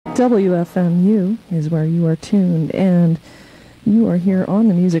WFMU is where you are tuned, and you are here on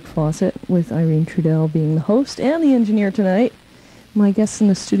the Music Faucet with Irene Trudel being the host and the engineer tonight. My guests in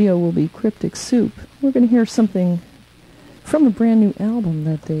the studio will be Cryptic Soup. We're going to hear something from a brand new album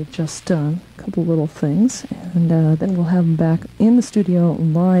that they've just done, a couple little things, and then we'll have them back in the studio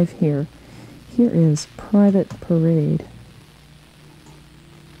live here. Here is Private Parade.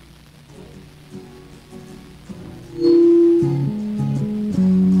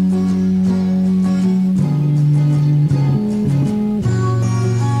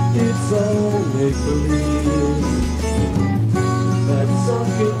 It's all make-believe, that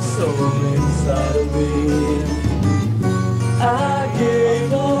sunken soul inside of me. I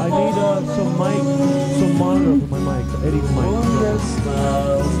gave up. I need some monitor for my mic, Eddie's mic. That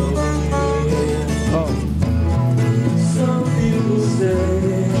smiles over me. Oh, Some people say,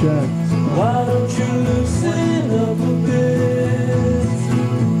 check. why don't you loosen up a bit?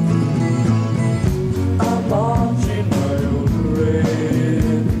 I'm marching my own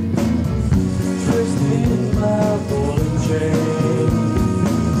parade, twisting my ball and chain.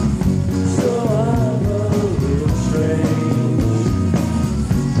 So I'm a little strange,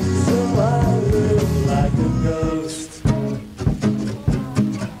 so I live like a ghost.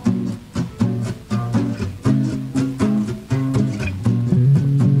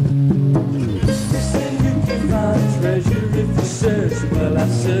 Treasure if you search. Well, I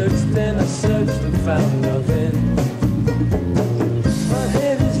searched and I searched and found nothing. My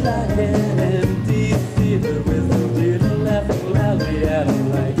head is like an empty theater with a little laughing loudly at a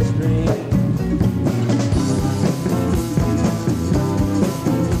blank screen.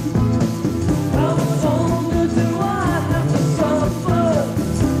 How much longer do I have to suffer?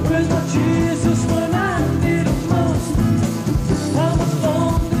 Where's my Jesus when I need him most? How much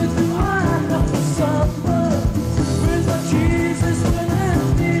longer do I have to suffer? Jesus, when I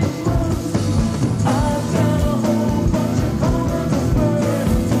need most, I've done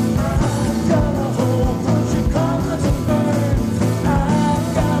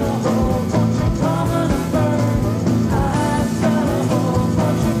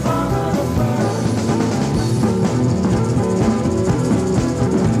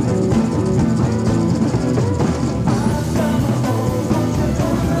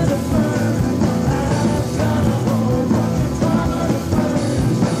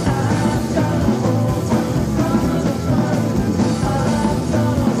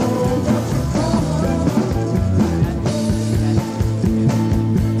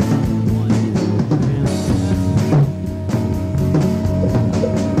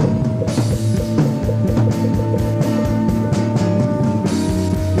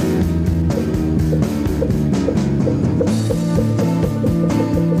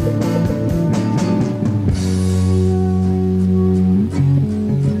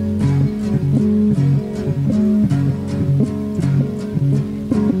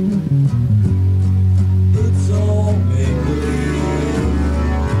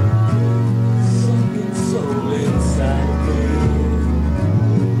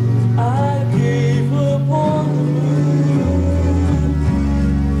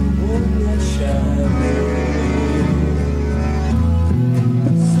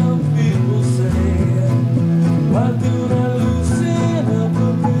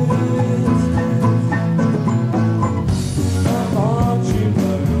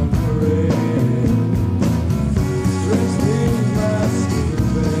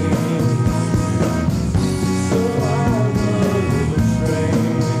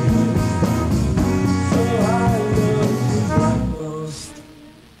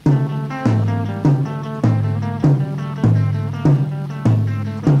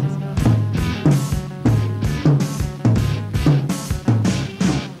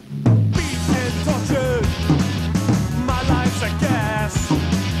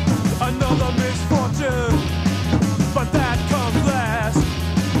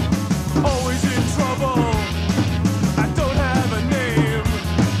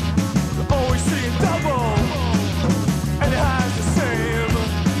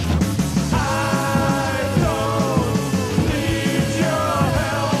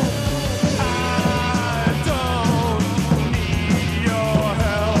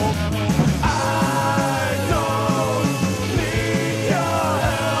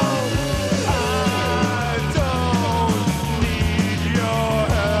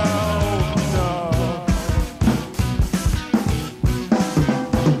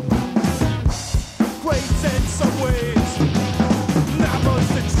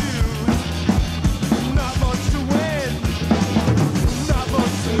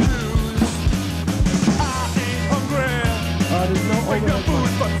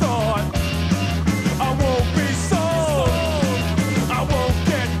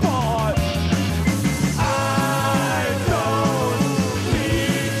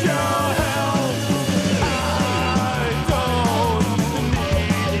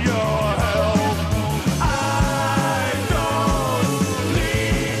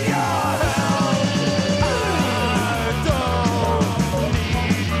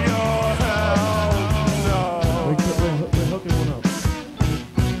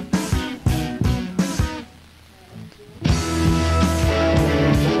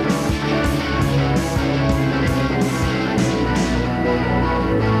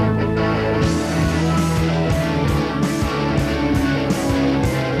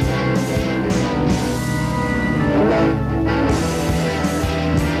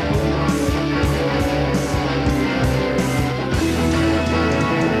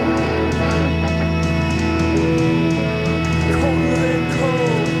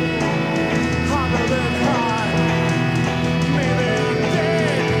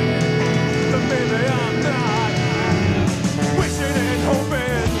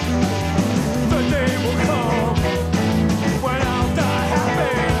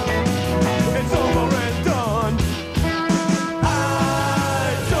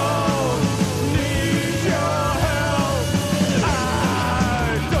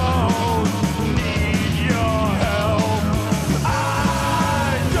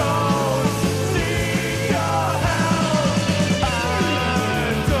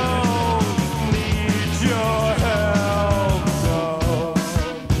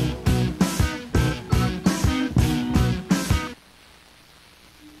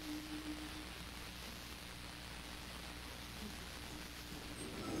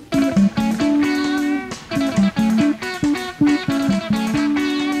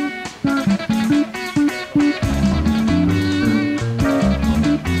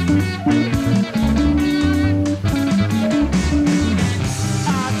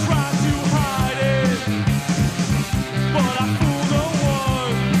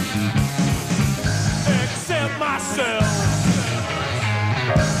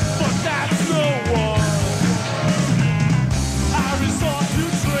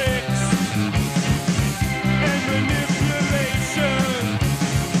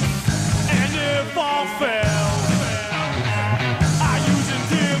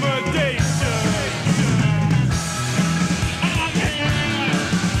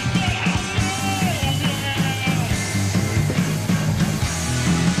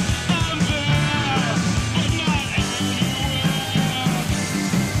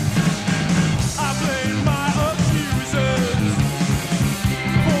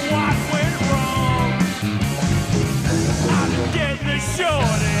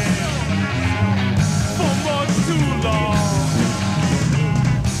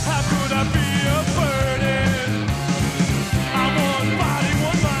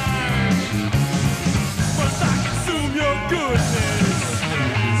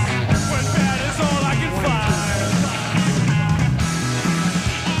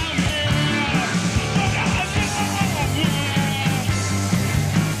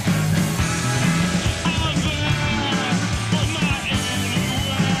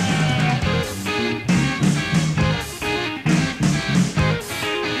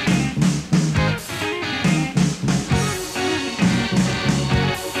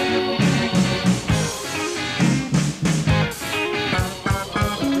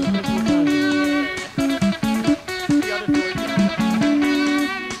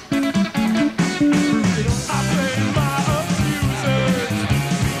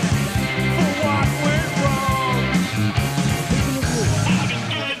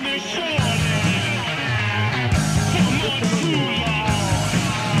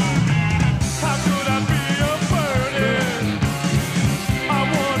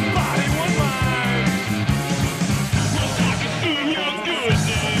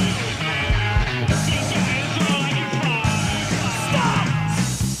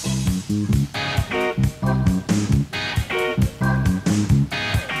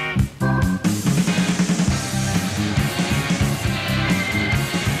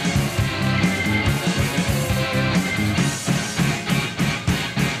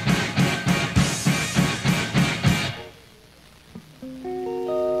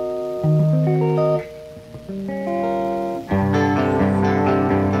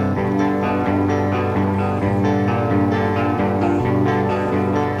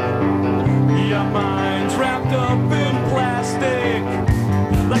wrapped up in plastic,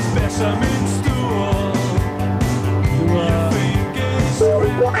 like specimen stool. Your fingers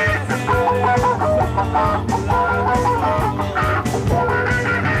grab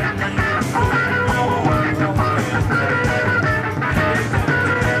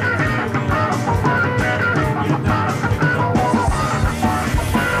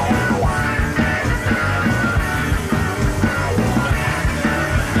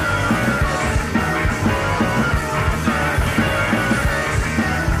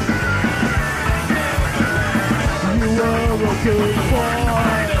good boy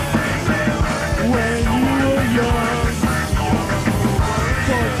when you were young.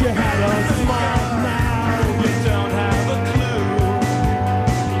 Thought you had a smart mouth. You don't have a clue.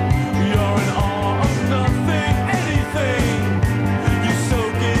 You're in awe of nothing, anything. You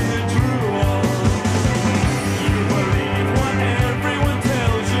soak in the drool. You believe what everyone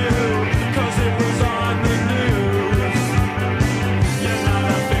tells you, 'cause it was on the news. You're not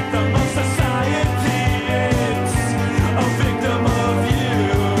a victim of society. It's a victim of you,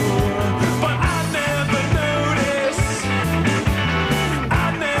 but I never noticed. I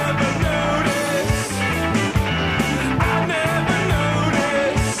never noticed. I never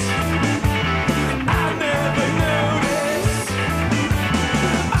noticed. I never noticed.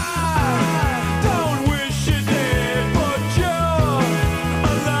 I don't wish you did, but you're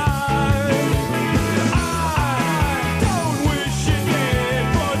alive. I don't wish you did,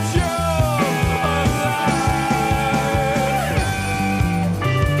 but you're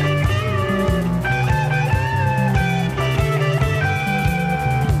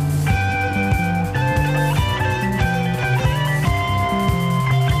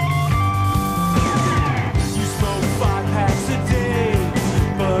You smoke 5 packs a day,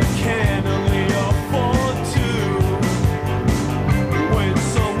 but can only afford 2. When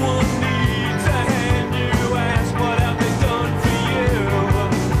someone needs a hand, you ask, what have they done for you?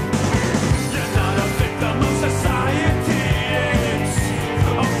 You're not a victim of society, it's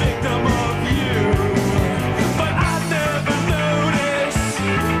a victim of you. But I never noticed.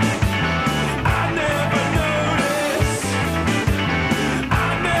 I never noticed. I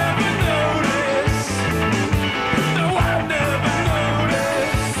never noticed. No, I never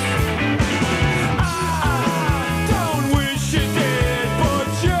noticed. I don't wish you did, but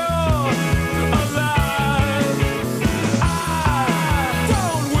you're alive. I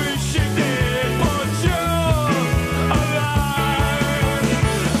don't wish you did, but you're alive.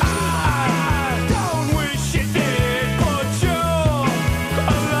 I don't wish you did, but you're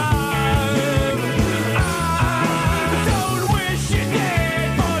alive. I don't wish you did,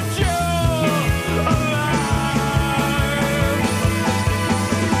 but you're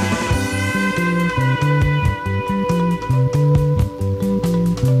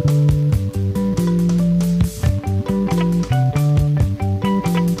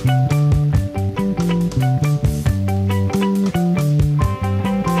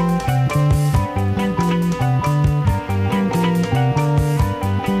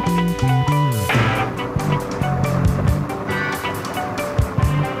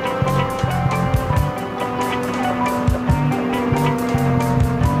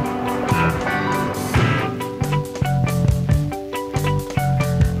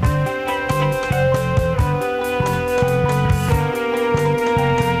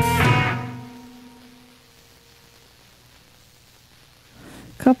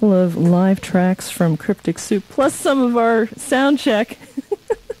Couple of live tracks from Cryptic Soup, plus some of our sound check.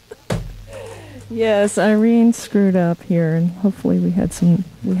 Yes, Irene screwed up here, and hopefully we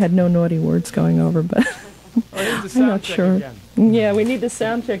had no naughty words going over, but I'm not sure. Again. Yeah, we need to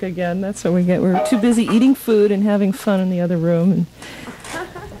sound check again. That's what we get. We're too busy eating food and having fun in the other room, and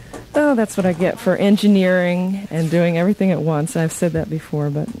oh, that's what I get for engineering and doing everything at once. I've said that before,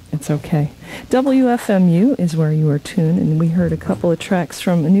 but it's okay. WFMU is where you are tuned, and we heard a couple of tracks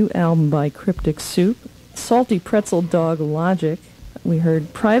from a new album by Cryptic Soup, Salty Pretzel Dog Logic. We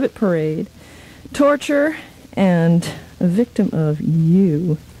heard Private Parade, Torture, and A Victim of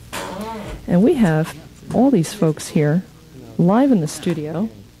You. And we have all these folks here live in the studio.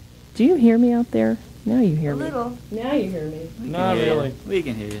 Do you hear me out there? Now you hear me. A little. Now you hear me. Not really. We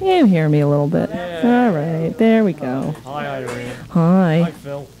can hear you. You hear me a little bit. Yeah. All right, there we go. Hi, Irene. Hi. Hi,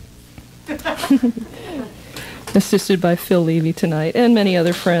 Phil. Assisted by Phil Levy tonight and many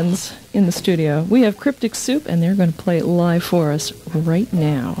other friends in the studio. We have Cryptic Soup, and they're going to play it live for us right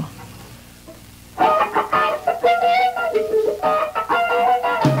now.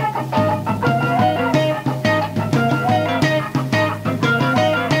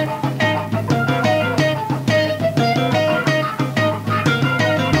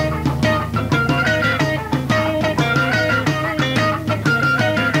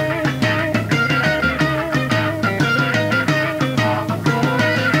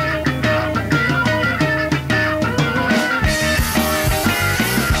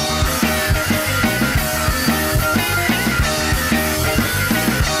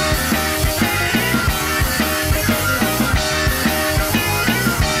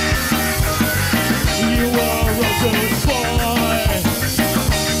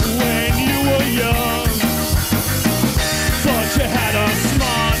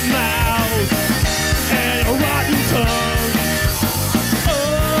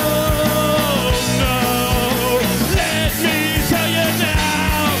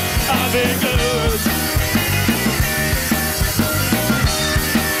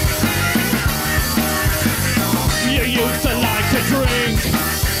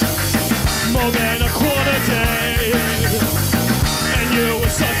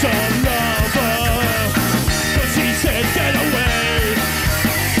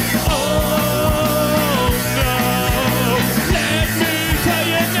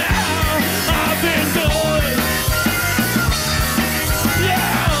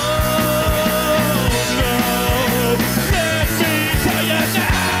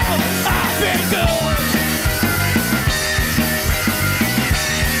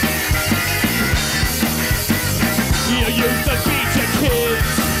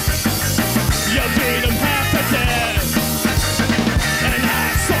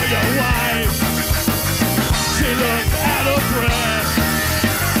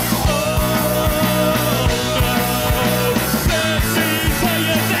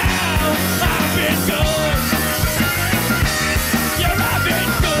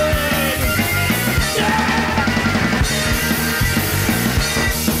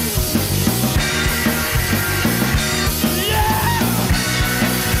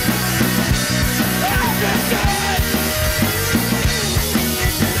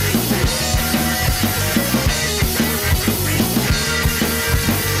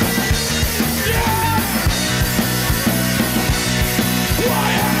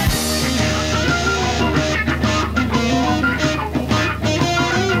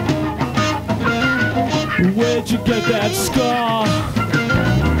 you get that scar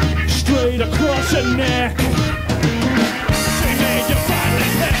straight across your neck? She made you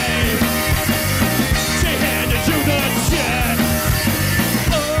finally pay. She handed you the check.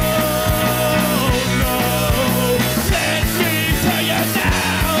 Oh no, let me tell you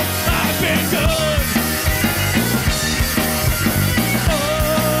now, I've been good. Oh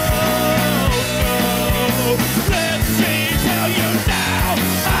no, let me tell you now,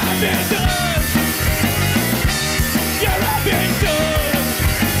 I've been good. Yeah, I've been good.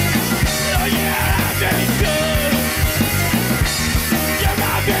 Oh yeah, I've been good. Yeah,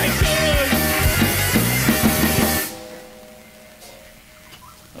 I've been good.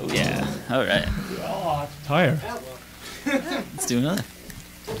 Oh yeah. All right. Oh, tired. Let's do another.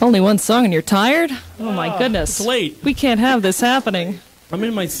 Only one song and you're tired? Oh my goodness. It's late. We can't have this happening. I'm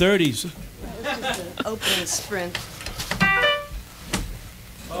in my 30s. Opening sprint.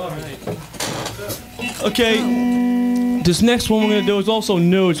 Okay, this next one we're gonna do is also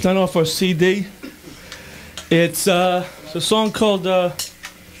new. It's not off our CD. It's a song called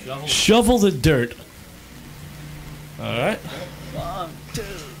Shovel the Dirt. All right. 1, 2,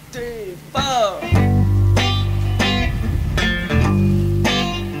 3, 4.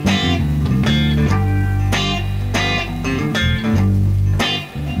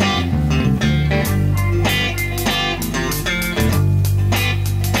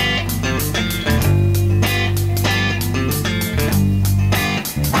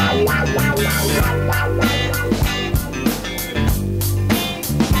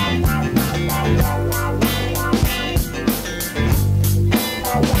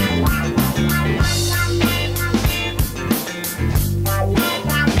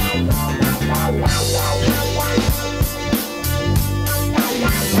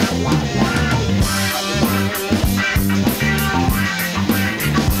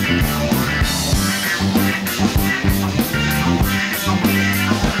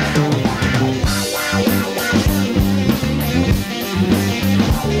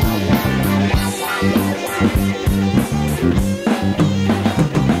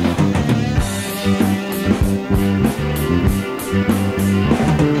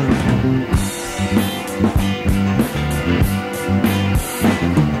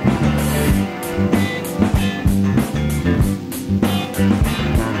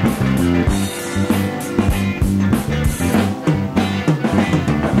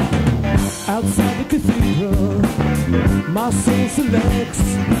 Outside the cathedral, my soul selects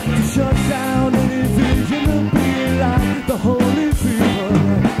to shut down any vision of being like the holy people.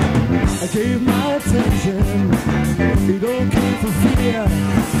 I gave my attention, it all came from fear.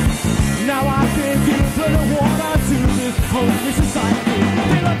 Now I can't give what I wanna to this holy society.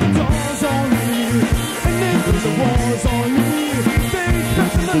 They lock the doors on me, and they put the walls on me. They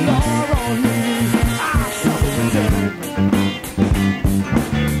pressing the law on me. I shovel the dirt.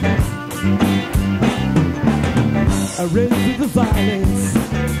 I raise to the violence,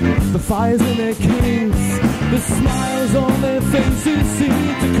 the fires in their caves, the smiles on their faces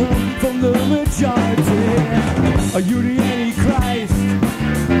seem to come from the majority. Are you the Antichrist?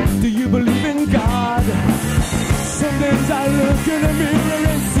 Do you believe in God? Sometimes I look in the mirror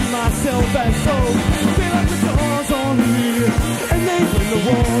and see myself as though they lock the doors on me, and they bring the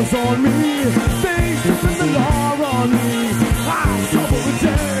walls on me. They stripping the law on me. I shovel the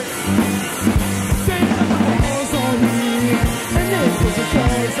dirt. They lock the walls on me, and they put the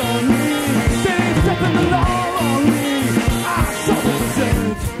doors on me. They stripping the law on me. I shovel the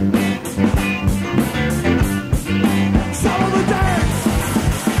dirt. Shovel the dirt.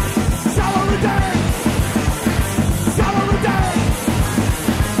 Shovel the dirt. Shovel the dirt.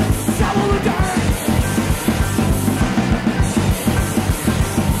 Shovel the dirt.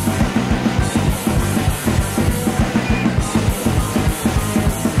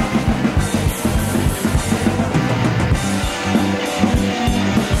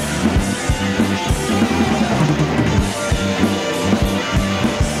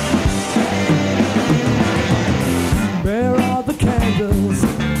 Where are the candles?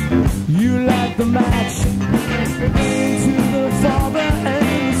 You light the match into the Father and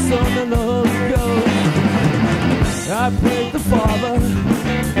the Son and the Holy Ghost. I pray to Father,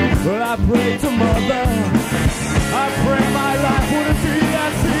 well I pray to Mother. I pray my life wouldn't be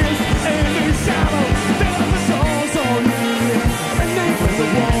as this any shallow. They have the doors on me, and they put the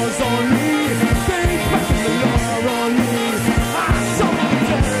walls on me. They put the law on me. I show the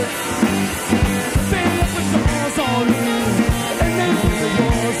dirt. They left the doors on me, and they put the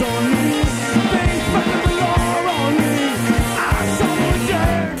walls on me. They put the law on me. I shovel the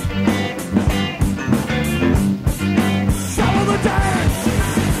dirt. Shovel the dirt.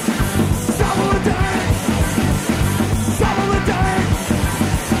 Shovel the dirt.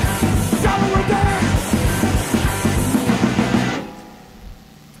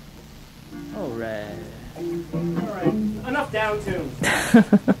 down tune.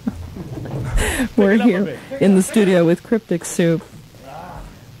 We're here in the studio with Cryptic Soup.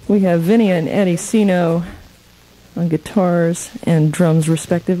 We have Vinny and Eddie Sino on guitars and drums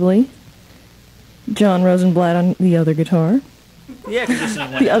respectively. John Rosenblatt on the other guitar. The air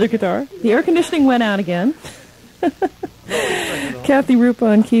conditioning went The other guitar. The air conditioning went out again. Kathy Rupa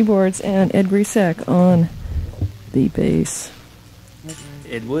on keyboards and Ed Grisek on the bass.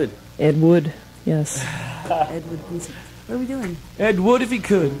 Ed Wood. Ed Wood, yes. Ed would be. What are we doing? Ed would if he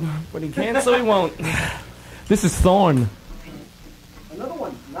could, but he can't, so he won't. This is Thorn. Another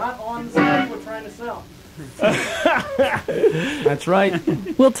one, not on the stuff we're trying to sell. That's right.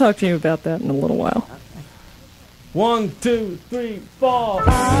 We'll talk to you about that in a little while. 1, 2, 3, 4.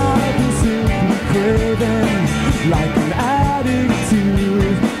 I've been simply craving like an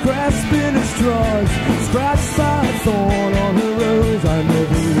attitude, grasping at straws, scratched by a thorn on the rose. I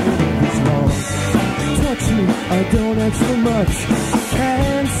never lived this long. Touch me, I don't ask for much. I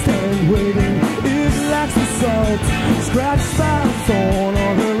can't stand waiting. It lacks the salt, scratched by a thorn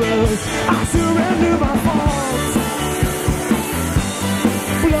on the rose. I surrender my faults.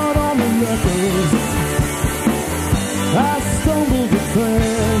 Blood on the knuckles. I stumbled at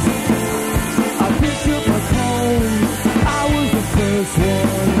first. I picked up my comb. I was the first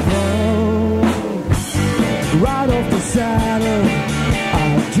one home. Right off the saddle, I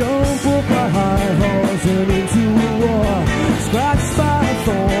jump up a high horse and into a war. Scratched by a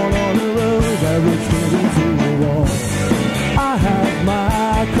thorn on the road, I reached into the wall. I have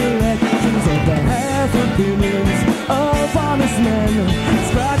my collections of the half opinions of honest men.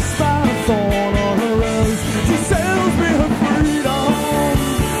 Scratched by a thorn on the road. She sells me her freedom.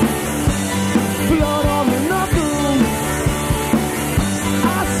 Blood on the knuckles.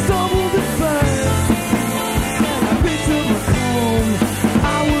 I stumbled at first, and I picked up my comb.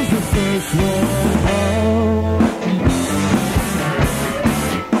 I was the first one home.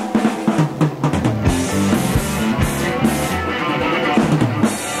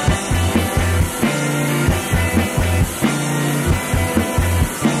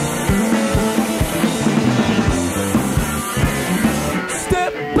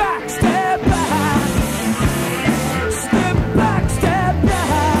 Step back, step back. Step back, step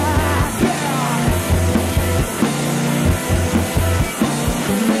back.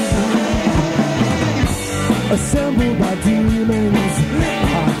 Assembled by demons,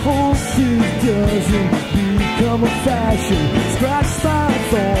 I hope this doesn't become a fashion. Scratched by a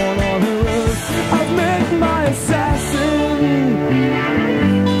thorn on her rose, I've met my assassin.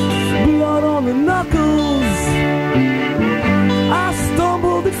 Blood on the knuckles. I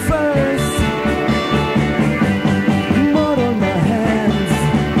stumbled at first, mud on my hands.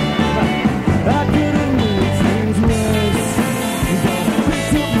 I couldn't make things worse.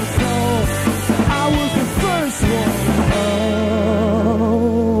 Picked up my call. I was the first one home.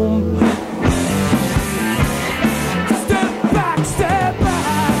 Step back, step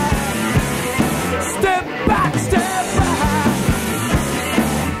back. Step back, step back.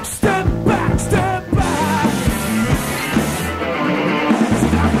 Step back, step back.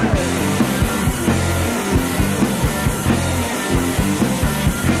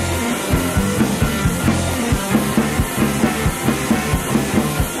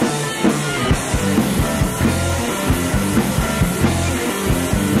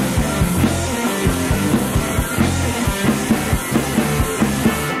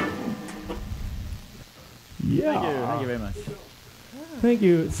 Thank you very much.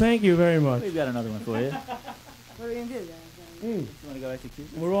 Thank you very much. We've got another one for you. What are we gonna do? You want to go back to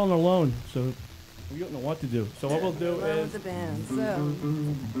Cupid? We're all alone, so we don't know what to do. So what we'll do Well, is with the band. So,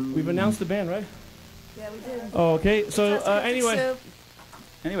 we've announced the band, right? yeah, we did. Oh, okay. So That's Cryptic anyway, Soup.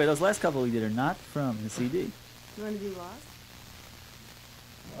 Anyway, those last couple we did are not from the CD. You want to do Lost?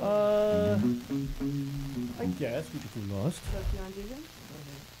 I guess we could do Lost. So if you want to do them?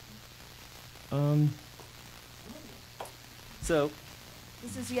 So,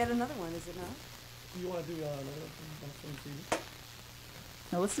 This is yet another one, is it not? You want to do another CD?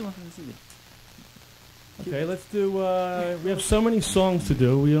 now let's do one from the CD. Okay, let's do. We have so many songs to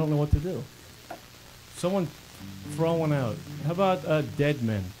do. We don't know what to do. Someone throw one out. How about Dead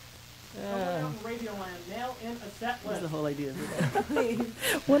Men? What's the whole idea of it?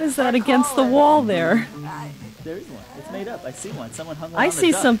 What is that against the wall there? There is one. It's made up. I see one. Someone hung one I on the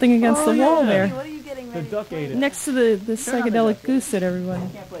see duck. something against the wall Hey, there. what are you getting The ready duck to ate play? it. Next to the Turn on the psychedelic duck. goose that everyone... You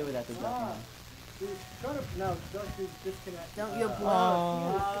can't play with that. The duck. No, don't disconnect. Don't you'll blow.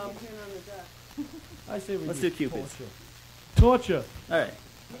 Aw. You can turn on the duck. I say we Let's do Cupid. Torture. All right.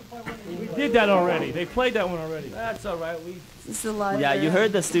 We did that already. They played that one already. That's all right. This is the live Yeah, you band.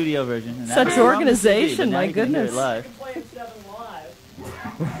 heard the studio version. And that Such was from the CD, organization, but now my you can hear it goodness. live. 97 live.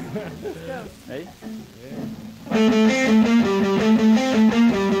 Ready?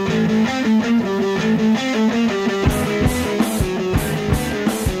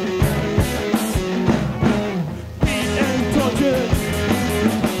 Beat and tortured,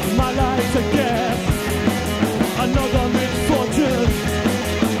 my life's a gap. Another misfortune,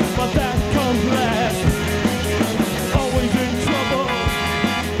 but that comes last. Always in trouble,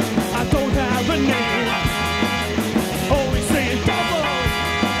 I don't have a name. Always saying double,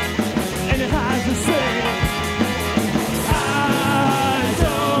 and it has the same. I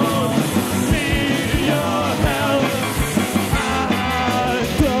don't need your help. I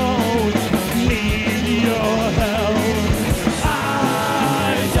don't need your help. I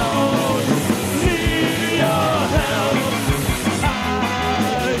don't need your help. I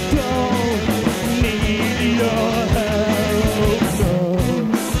don't need your help. No.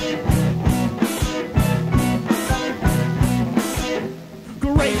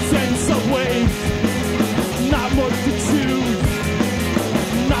 Grapes and subways, not much to choose,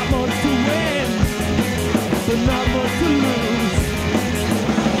 not much to win, but not much to lose.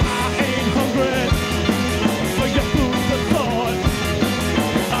 I ain't hungry for your food for thought.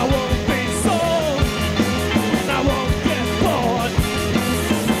 I won't be sold, I won't get bought.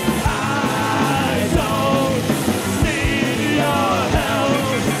 I don't need your help.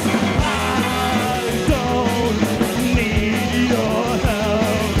 I don't need your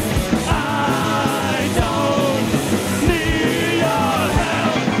help. I don't need your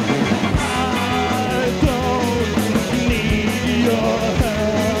help. I don't need your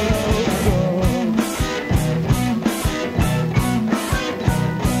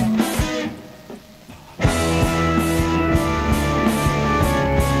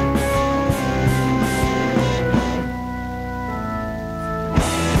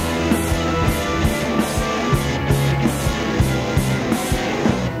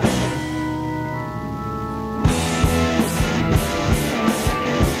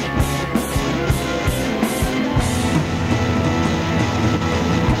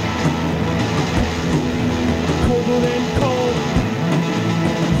colder than cold,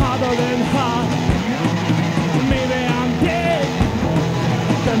 hotter than hot. Maybe I'm dead,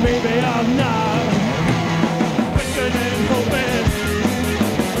 then maybe I'm not. Quicker than hoping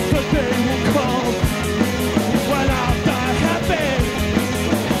the day will come when I'll die happy.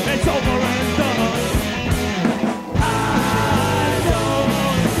 It's over and done. I don't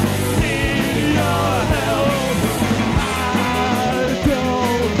need your help. I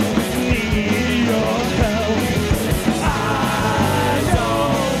don't need your help. I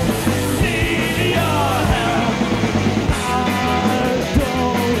don't need your help. I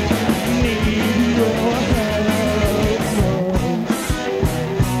don't need your help.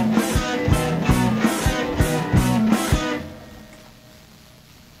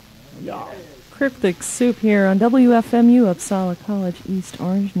 Yeah. Cryptic Soup here on WFMU, Uppsala College, East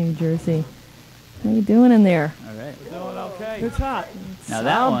Orange, New Jersey. How you doing in there? All right. Doing okay. It's hot. Now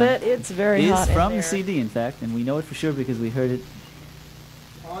that I'll one bet it's very is hot in from there. the CD, in fact, and we know it for sure because we heard it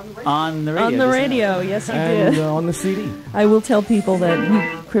on the radio. On the just now. radio, yes you And did. on the CD. I will tell people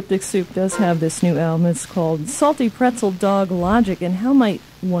that Cryptic Soup does have this new album. It's called Salty Pretzel Dog Logic, and how might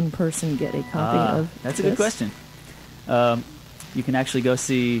one person get a copy of That's a this? good question. You can actually go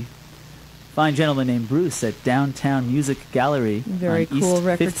see a fine gentleman named Bruce at Downtown Music Gallery Very on cool East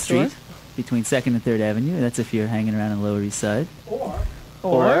record 5th Street store. between 2nd and 3rd Avenue. That's if you're hanging around on the Lower East Side.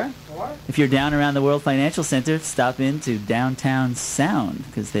 Or If you're down around the World Financial Center, stop into Downtown Sound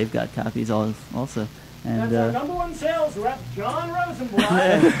because they've got copies also. And That's our number one sales rep, John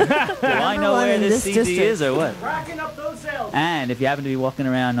Rosenblatt, do I know one where in this this CD district. is or what? racking up those sales, And if you happen to be walking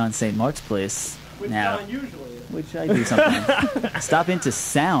around on St. Mark's Place which now, John usually is. which I do sometimes, stop into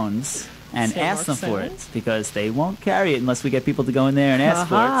Sounds and St. ask them Mark's for it Sounds? because they won't carry it unless we get people to go in there and ask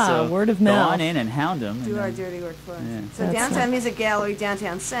for Aha, it. So word of go mouth. on in and hound them. Do our dirty work for us. Yeah. So That's Downtown it. Music Gallery,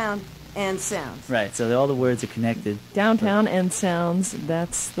 Downtown Sound, and Sounds. Right, so all the words are connected. Downtown and Sounds,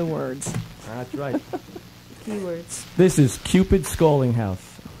 that's the words. That's right. Keywords. This is Cupid Scolding House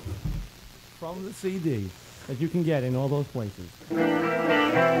from the CD that you can get in all those places.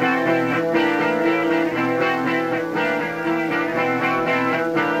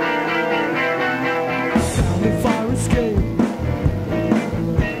 Fire escape.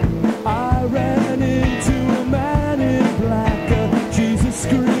 I ran into a man in black, a Jesus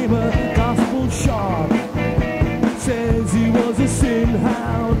screamer, gospel sharp. Says he was a sin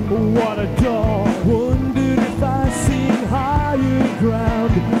hound, what a dog. Wondered if I seen higher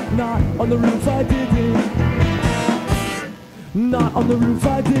ground. Not on the roof I didn't. Not on the roof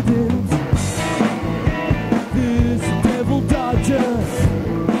I didn't. This devil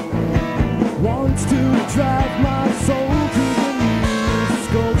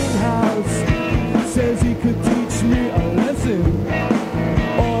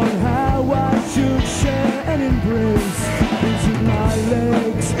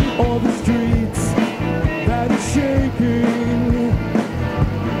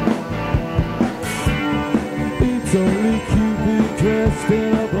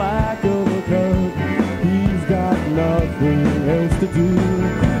a black overcoat. He's got nothing else to do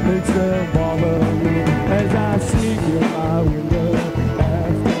except bother me as I sneak in my window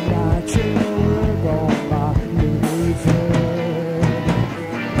after my chill work on my neighbor's head.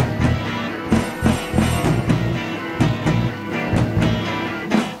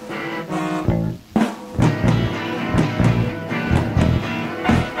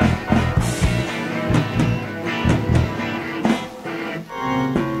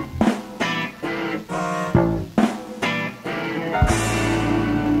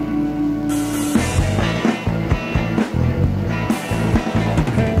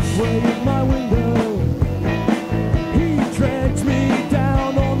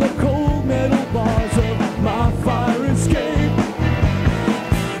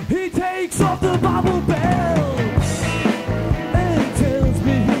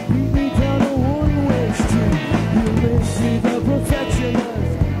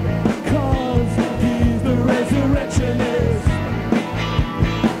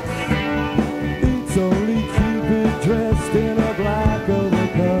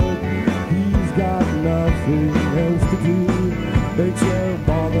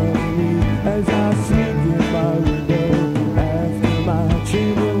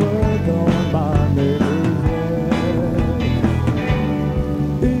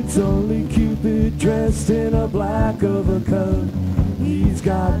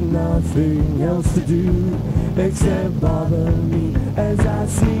 Nothing else to do except bother me as I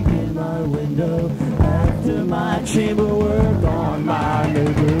sneak in my window after my chamber work on my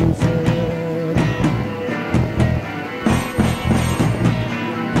neighbor's head.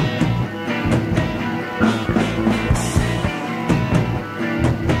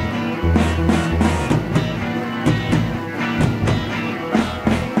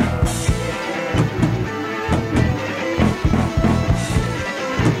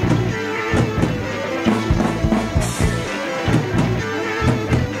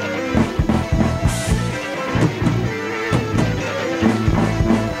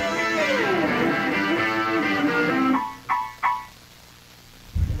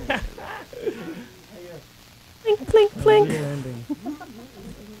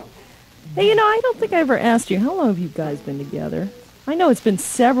 Hey, you know, I don't think I ever asked you, how long have you guys been together? I know it's been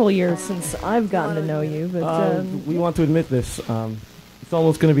several years since I've gotten to know you, but... we want to admit this. It's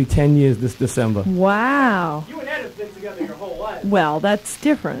almost going to be 10 years this December. Wow. You and Ed have been together your whole life. Well, that's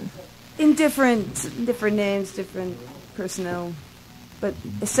different. In different names, different personnel, but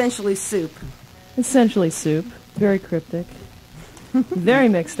essentially soup. Essentially soup. Very cryptic. Very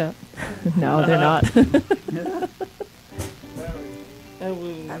mixed up. No, they're not.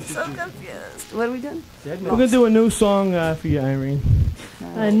 I'm so confused. What are we doing? We're going to do a new song for you, Irene.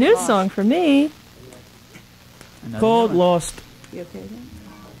 A new song for me. Called Lost. You okay then?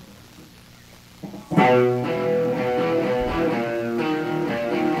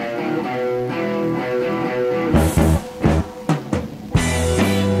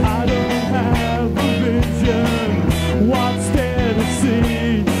 I don't have a vision. What's there to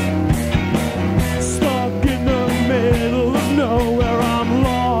see? Stuck in the middle of nowhere, I'm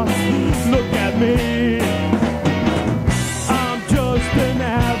lost. Look at me. I'm just an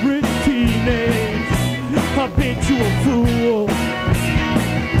average teenage, habitual fool.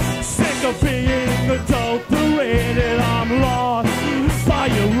 Sick of being adulterated, I'm lost by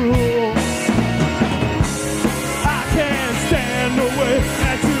your rules. I can't stand the way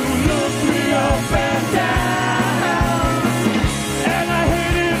that you look me up and down, and I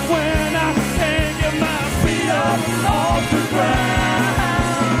hate it when I can't get my feet up off the ground.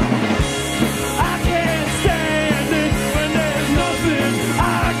 I can't stand it when there's nothing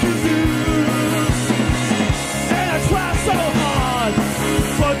I can do, and I try so hard,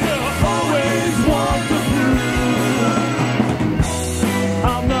 but you always want the proof.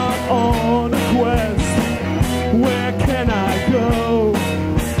 I'm not on a quest. Where can I go?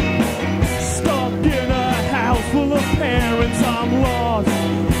 Stuck in a house full of parents, I'm lost.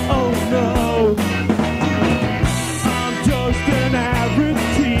 Oh no. I'm just an average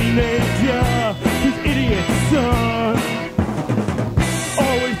teenager, his idiot son.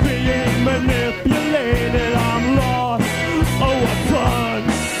 Always being manipulated, I'm lost. Oh, what fun.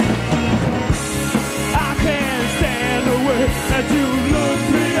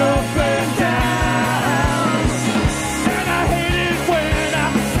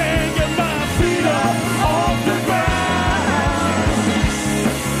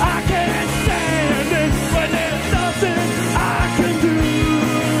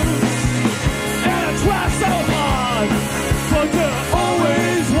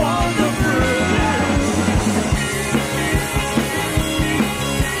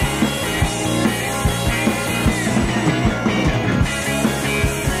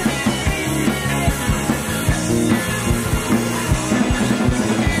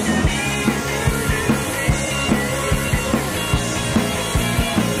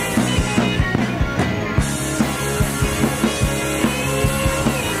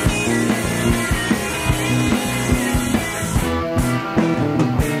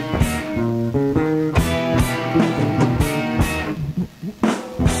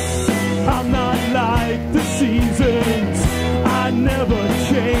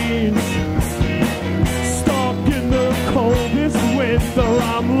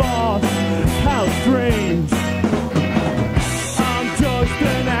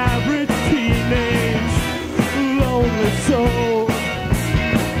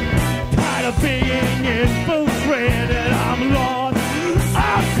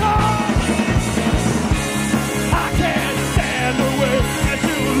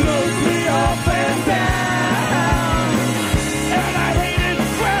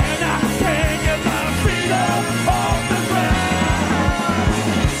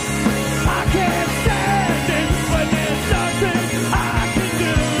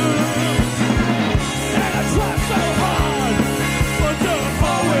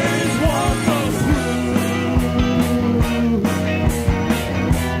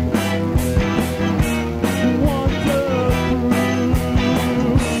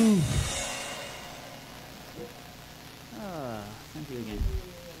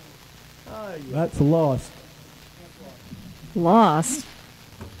 That's lost. Lost?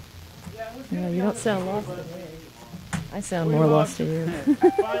 Yeah, you don't sound lost to me. I sound more lost to you.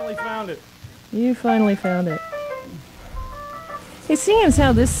 Finally found it. You finally found it. Hey, seeing as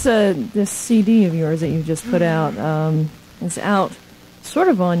how this CD of yours that you just put out is out sort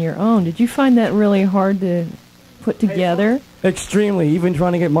of on your own, did you find that really hard to put together? Extremely. Even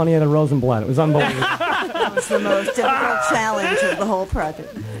trying to get money out of Rosenblatt. It was unbelievable. That was the most difficult challenge of the whole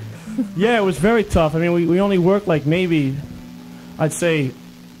project. Yeah, it was very tough. I mean, we only worked like maybe, I'd say,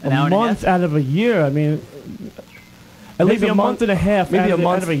 a month out of a year. I mean, at least a month and a half maybe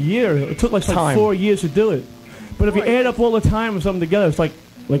out of a year. It took like 4 years to do it. But if you add up all the time of something together, it's like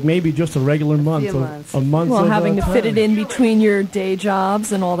maybe just a regular month. A month. Well, having to fit it in between your day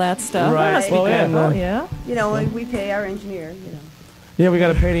jobs and all that stuff. Right. That must be good. Yeah. You know, we pay our engineer, you know. Yeah, we got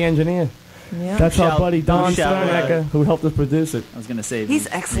to pay the engineer. Yeah. That's our buddy Don Sternecker, who helped us produce it. I was going to say he's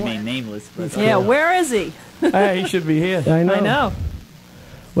excellent. Remain nameless. But yeah, where is he? Hey, he should be here. I know.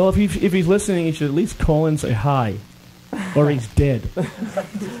 Well, if he's listening, he should at least call in and say hi, or he's dead.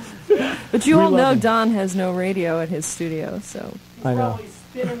 But you all know Don has no radio at his studio, so I know.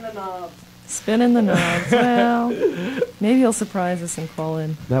 Spinning the knobs. Spinning the knobs. Well, maybe he'll surprise us and call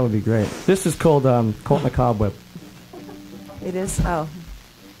in. That would be great. This is called Caught in a Cobweb. It is. Oh.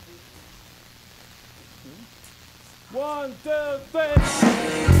 1, 2, 3.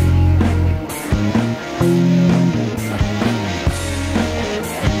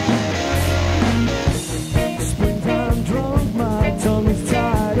 Springtime drunk, my tongue is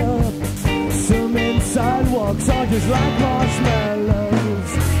tied up. Cement sidewalks are just like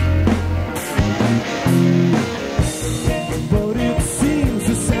marshmallows. But it seems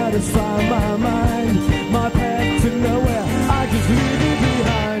to satisfy my mind. My path to nowhere, I just leave it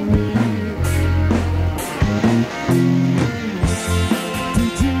behind me.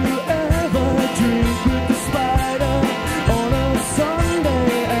 Did you ever drink with the spider on a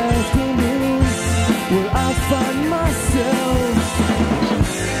Sunday afternoon? Will I find myself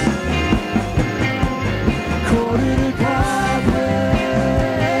caught in a cobweb?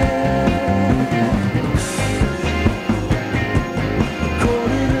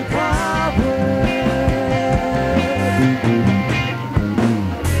 Caught in a cobweb.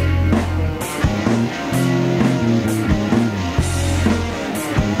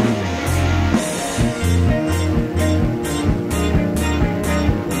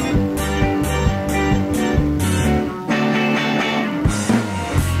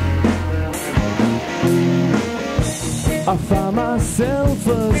 I found myself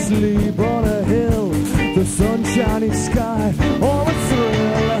asleep on a hill, the sunshiny sky, all a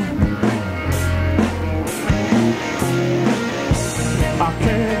thrill. I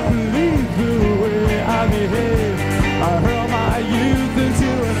can't believe the way I behave. I hurl my youth into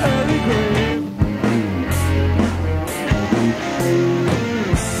an early grave.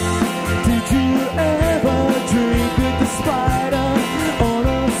 Did you ever drink with the spider on a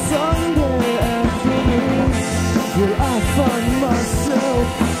Sunday afternoon? Will I find myself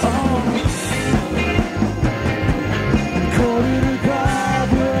caught in a cobweb? Caught in a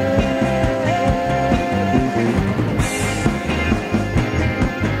cobweb.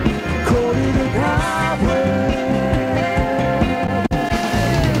 Caught in a cobweb.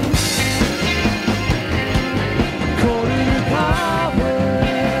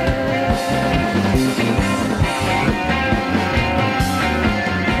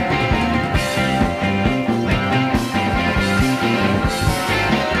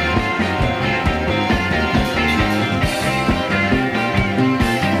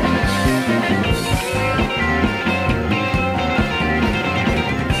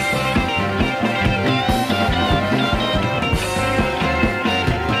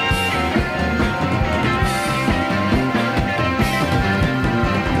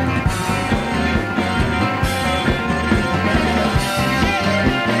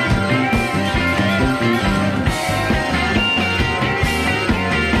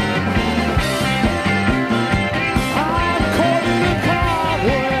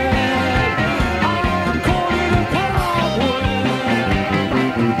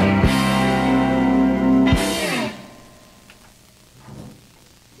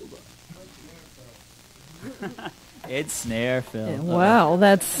 Ed Snare, Phil. Wow,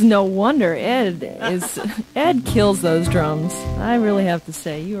 that's no wonder. Ed kills those drums. I really have to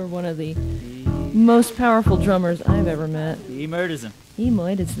say, you are one of the most powerful drummers I've ever met. He murders him. He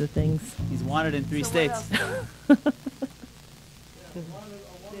murders the things. He's wanted in 3 states.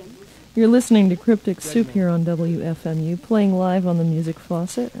 You're listening to Cryptic Soup here on WFMU, playing live on the Music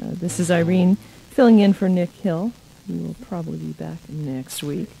Faucet. This is Irene, filling in for Nick Hill. We will probably be back next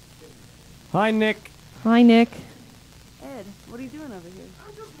week. Hi, Nick. Hi, Nick. Ed, what are you doing over here?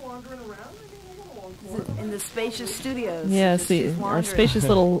 I'm just wandering around. In the spacious studios. Yeah, Just see, our wandering. spacious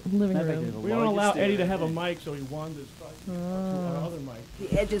little living Matter of fact, room. the We don't largest allow area Eddie to have a here. mic, so he wanders to our other mic.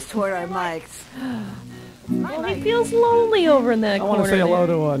 The edges toward our mics. Well, he feels lonely over in that I corner. want to say hello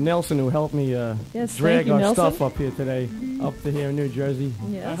there. to Nelson, who helped me Yes, drag thank you, our Nelson. stuff up here today, up to here in New Jersey.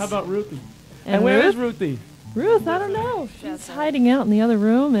 Yes. How about Ruthie? And where is Ruth? Ruthie? Ruth, I don't know. She's hiding out in the other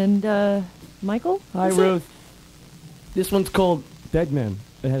room. And Michael? Hi, is it? Ruth. This one's called Dead Man.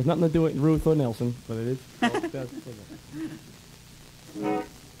 It has nothing to do with Ruth or Nelson, but it is. called Dead Man.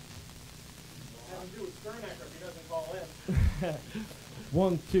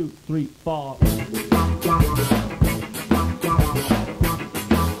 1, 2, 3, 4.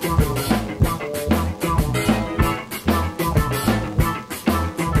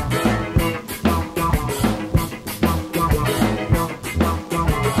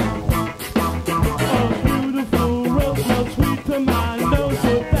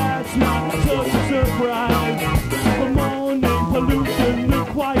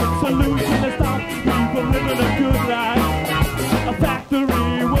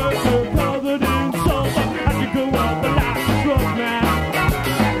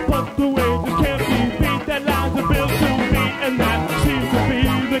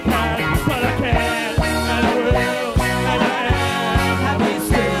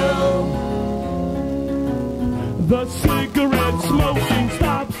 The cigarette smoking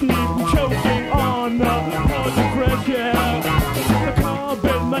stops me from choking on the hard fresh air. The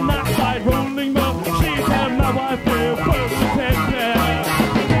carbon monoxide rolling my sheets and my wife will first to take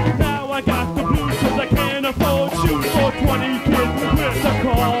care. Now I got the blues 'cause I can't afford shoes for 20 kids with a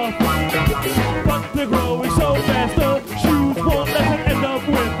cough. But they're growing so fast the shoes won't let them end up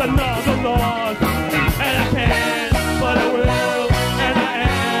with another loss. And I can't, but I will, and I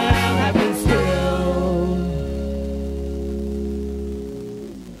am happy still.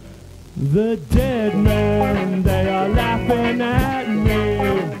 The dead men, they are laughing at me.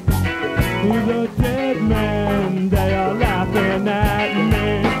 The dead men, they are laughing at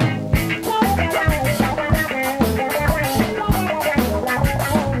me.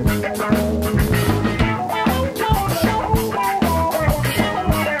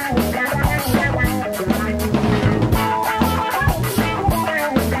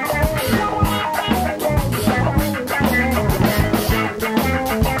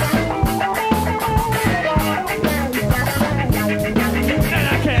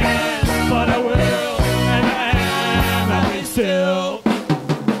 Still,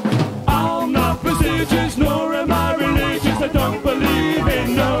 I'm not prestigious, nor am I religious. I don't believe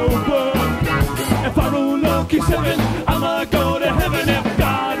in no book. If I roll lucky 7, I'ma go to heaven if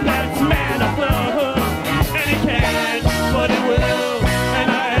God lets man off the hook. And he can, but he will, and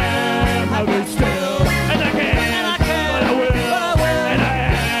I am happy still. And I can, but I will, and I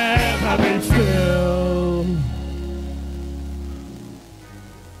am happy still.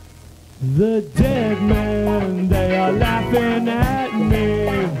 The dead men, they are laughing at me.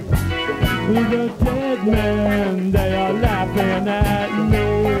 The dead men, they are laughing at me.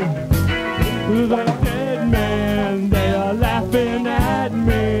 The dead men, they are laughing at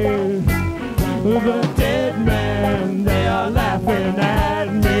me. The dead men, they are laughing at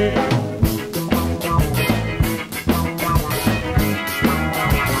me.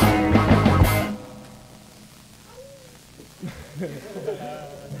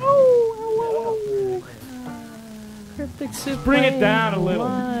 Cryptic Soup. Bring it playing down a little.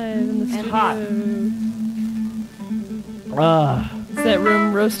 live in the And hot. Is that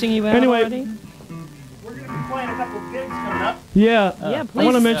room roasting you out Anyway. already? We're going to be playing a couple of gigs coming up. Yeah, Yeah, I want to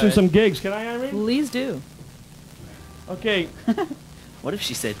please. mention Alright. some gigs. Can I, Irene? Please do. Okay, What if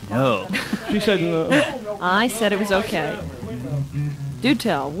she said no? she said I said it was okay. Do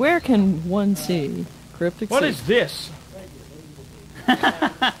tell, where can one see Cryptic what Soup? is this?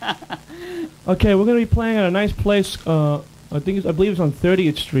 Okay, we're going to be playing at a nice place. I believe it's on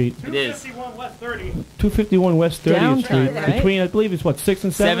 30th Street, It is. 251 West 30. 251 West 30th Downtown, Street. right? Between, I believe it's what, 6th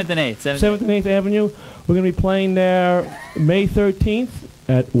and 7th? 7th and 8th. 7th and 8th Avenue. We're going to be playing there May 13th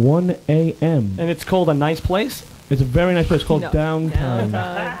at 1 a.m. And it's called A Nice Place? It's a very nice place called No. Downtown.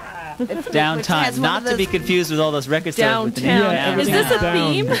 Downtown. has one Not of to those- be confused with all those record stores with the name Downtown. Is Downtown. this a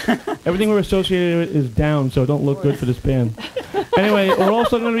Down. theme? Everything we're associated with is down, so don't look good for this band. Anyway, we're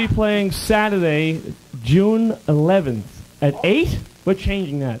also going to be playing Saturday, June 11th at 8. We're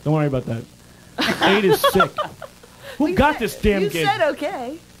changing that. Don't worry about that. 8 is sick. Who got this damn You gig? said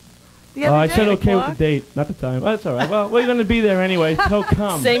okay. The I other said day. okay with the date, not the time. Oh, that's all right. Well, we're going to be there anyway, so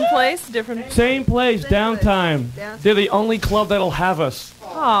come. Same place, different. Same place, downtown. They're the only club that'll have us.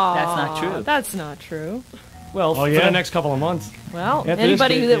 Oh, Oh, That's not true. That's not true. Well, for the next couple of months. Well, After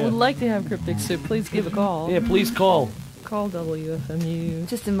anybody this date, that would like to have Cryptic Soup, please give a call. Yeah, please call. Call WFMU.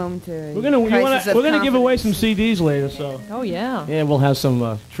 Just a momentary. We're gonna give away some CDs later, so. Oh, yeah. Yeah, we'll have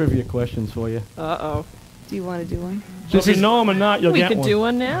some trivia questions for you. Uh-oh. Do you want to do one? So if you know them or not, you'll We get could one. do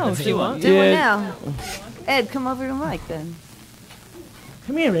one now if you want. Do one now. Ed, come over to Mike then.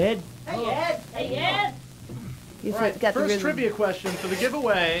 Come here, Ed. You Right, got the first rhythm. trivia question for the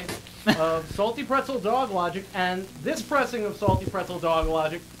giveaway of Salty Pretzel Dog Logic and this pressing of Salty Pretzel Dog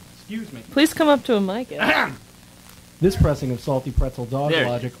Logic. Excuse me. Please come up to a mic, Ed. This pressing of Salty Pretzel Dog There.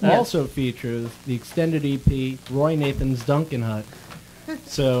 Logic Yes. also features the extended EP Roy Nathan's Dunkin' Hut.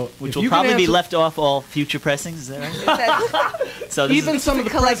 So, Which if will you can probably be answer- left off all future pressings, is that right? So this Even is, some of the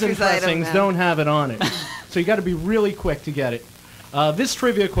collector's present item pressings now. don't have it on it. So you got to be really quick to get it. This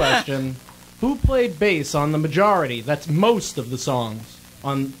trivia question: who played bass on the majority, that's most of the songs,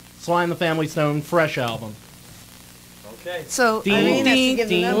 on Sly and the Family Stone Fresh album? Okay. So, Ding, Irene has to ding, give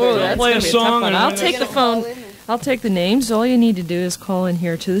the ding. number. Oh, that's Play gonna a be a tough song one. and I'll then take the Call phone. in and- I'll take the names. All you need to do is call in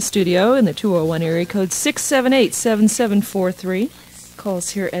here to the studio in the 201 area code 678-7743. Call us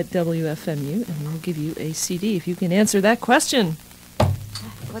here at WFMU, and we'll give you a CD if you can answer that question.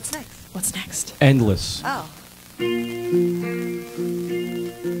 What's next? What's next? Endless. Oh.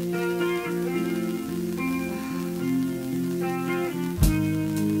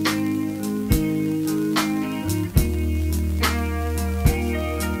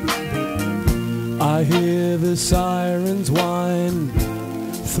 I hear the sirens whine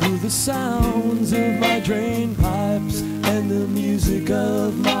through the sounds of my drain pipes and the music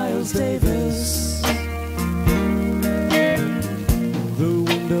of Miles Davis. The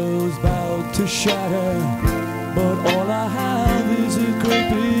windows about to shatter, but all I have is a great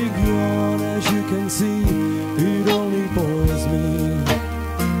big yawn. As you can see, it only bores me.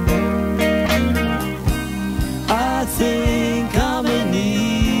 I think I'm in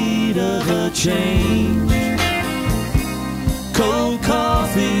need of a change. Cold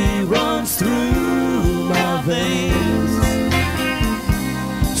coffee runs through my veins.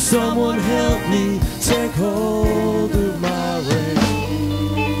 Someone help me take hold of my reins.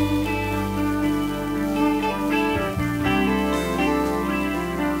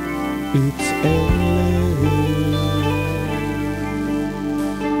 It's endless.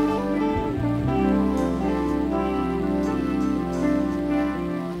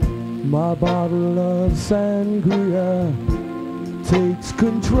 My bottle of sangria takes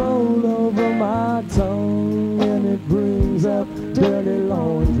control over my tongue, and it brings up dirty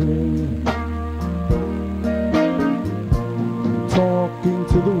laundry. Talking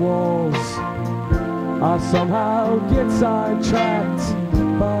to the walls, I somehow get sidetracked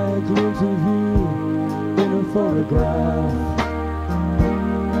by a glimpse of you in a photograph.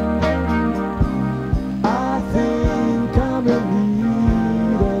 I think I'm in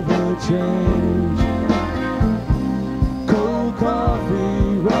need of a change. Cold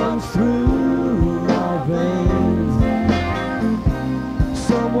coffee runs through my veins.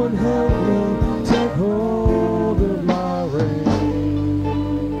 Someone help me take hold of my reins.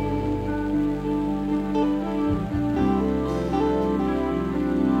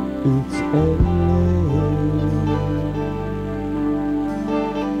 It's endless.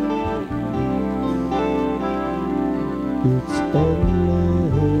 It's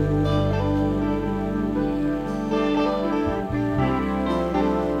endless.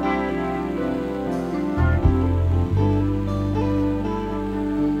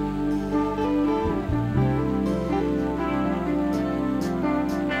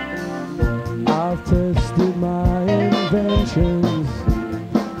 I've tested my inventions.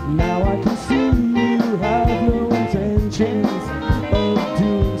 Now I can see you have no intentions of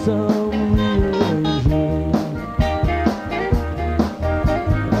doing some rearranging.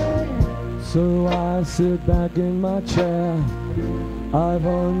 So I sit back in my chair. I've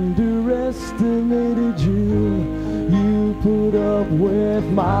underestimated you. You put up with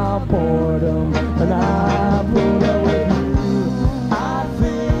my boredom, and I put up with you. I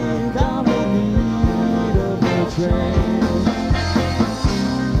think I'm in need of a change.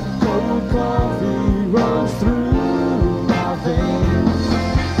 Cold coffee runs through my veins.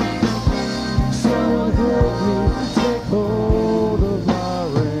 Someone help me take hold of my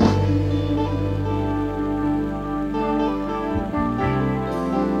reins.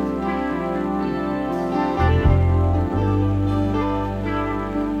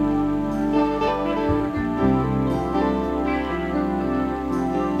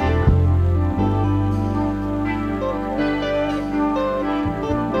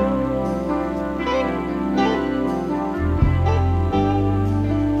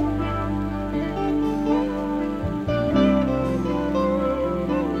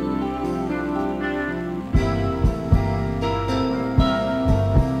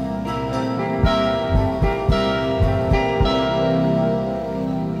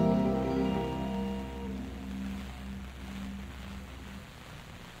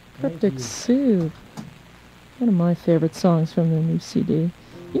 Cryptic Soup. One of my favorite songs from the new CD.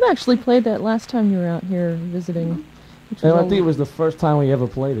 You actually played that last time you were out here visiting. And I think it was the first time we ever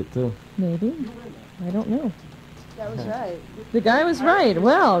played it, too. Maybe. I don't know. That was right. The guy was right.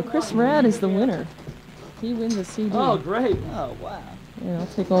 Well, Chris Rad is the winner. He wins a CD. Oh, great. Oh, wow. And I'll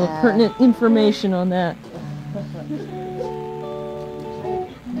take all the pertinent information on that.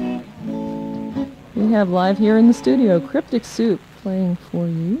 We have live here in the studio Cryptic Soup playing for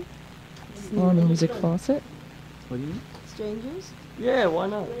you on the Music Faucet. What do you mean? Strangers? Yeah, why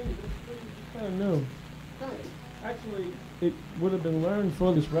not? I don't know. Actually, it would have been learned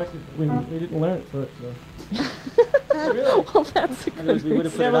for this record. We didn't learn it for it, so. Well, that's a good We would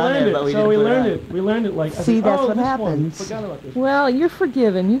have put it Never on learned there, but it, we so didn't we put learned it it. We learned it like. I See, said, that's oh, what this happens. One. Forgot about this. Well, you're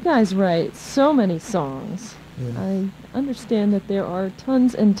forgiven. You guys write so many songs. Yeah. I understand that there are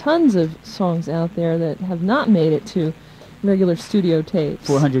tons and tons of songs out there that have not made it to regular studio tapes.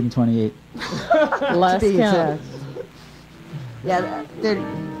 428. Last To be count. exact. Yeah, they're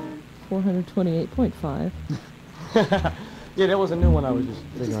 428.5. Yeah, that was a new one I was just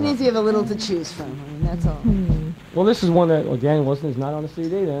just figuring means out. you have a little to choose from. I mean, that's all. Well, this is one that, again, it's not on the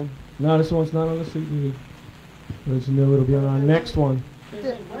CD then. No, this one's not on the CD. As you know, it'll be on our next one.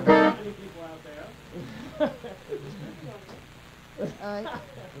 All right.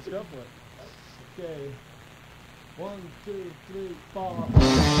 Let's go for it. Okay. 1, 2, 3, 4.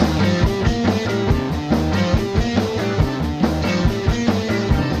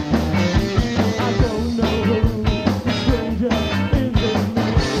 I don't know who the stranger in the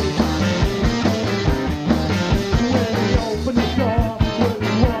night. When he opened the door, when he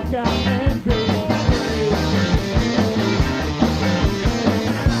walk out and go away.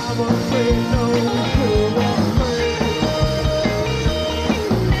 And I'm afraid no good afraid.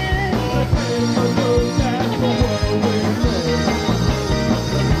 The paper goes that's the way we live.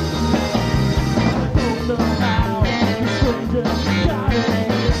 I don't know how the stranger got away.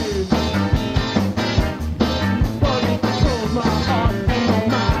 But it controls my heart and my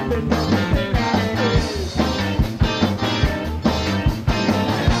mind and everything I do.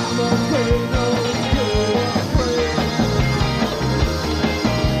 And I'm afraid no good afraid.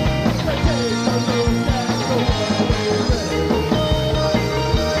 The taste of those that's the way we live.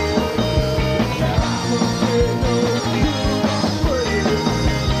 Yeah, I'm afraid no good afraid. The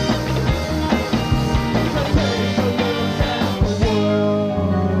taste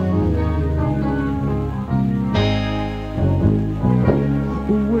of those that's the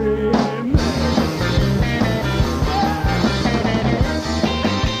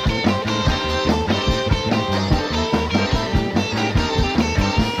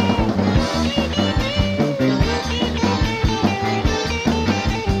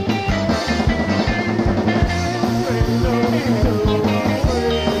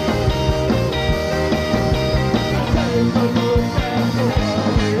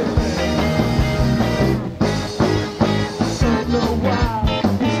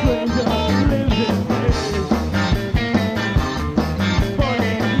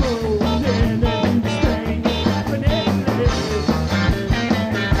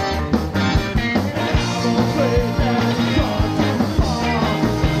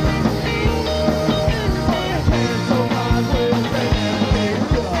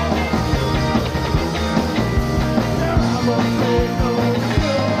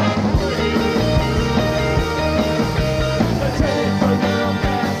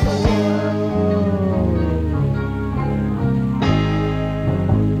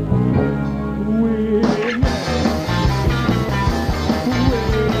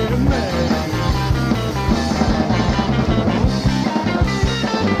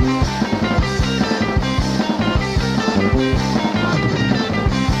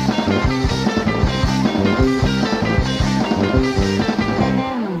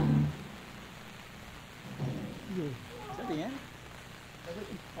Is that the end?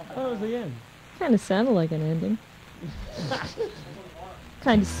 That was the end. Kind of sounded like an ending.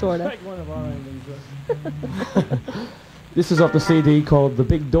 Kind of, sort of. Like one of our endings. This is off the CD called The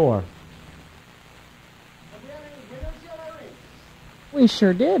Big Door. We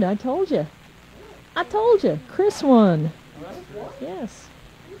sure did. I told you. I told you. Chris won. Yes.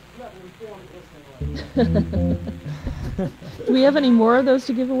 Do we have any more of those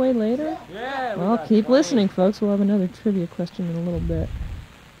to give away later? Yeah. Well, keep listening, folks. We'll have another trivia question in a little bit.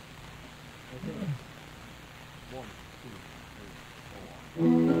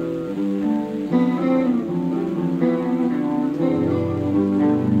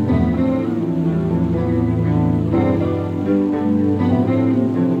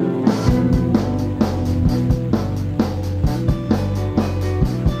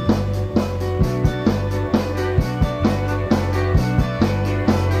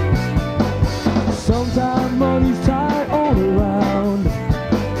 Sometimes money's tight all around.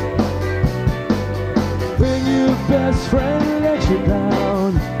 When your best friend lets you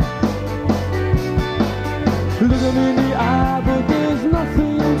down, look him in the eye, but there's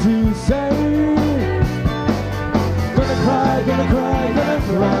nothing to say. Gonna cry, gonna cry, gonna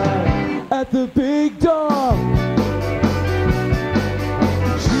cry at the big door.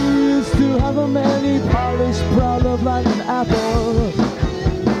 She used to have a many polished, proud love like an apple.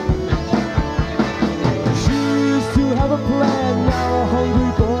 She used to have a plan, now a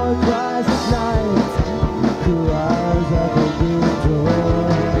hungry boy cries at night. Cries at the big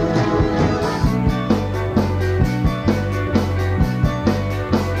door.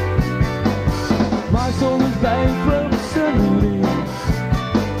 My soul is bankrupt suddenly.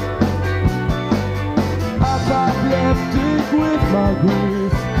 I've left it with my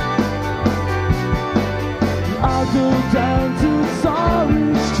grief. I'll go down to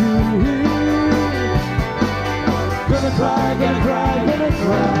Sorry Street. Gonna cry, gonna cry, gonna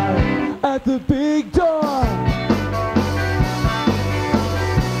cry at the big door.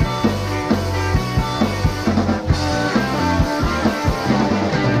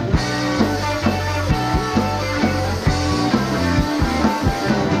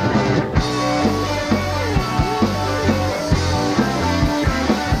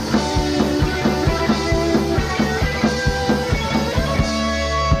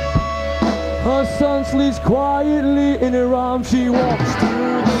 Her son sleeps quietly in her arms. She walks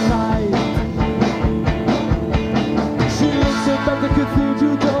through the night. She looks up at the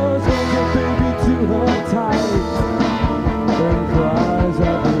cathedral doors, holds her baby to her tight, and cries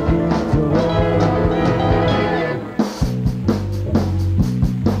at the big door.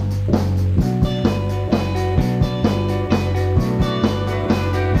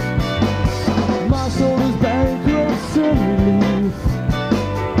 My soul is bankrupt suddenly.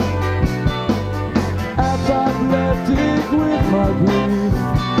 I've left it with my grief.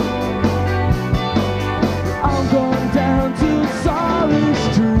 I'm going down to Sorry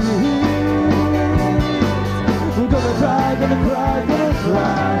Street. I'm gonna cry, gonna cry, gonna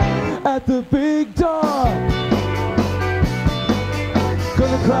cry at the big door.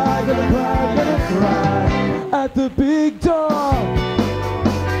 Gonna cry, gonna cry, gonna cry at the big door.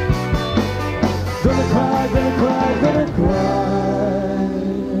 Gonna cry, gonna cry, gonna cry.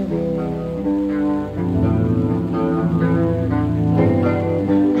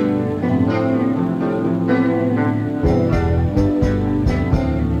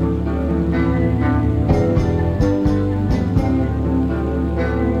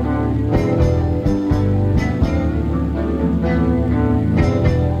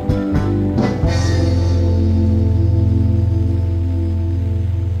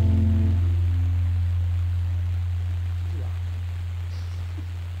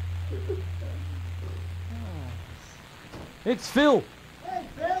 It's Phil.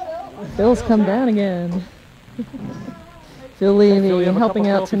 Phil's come down again. Phil Levy helping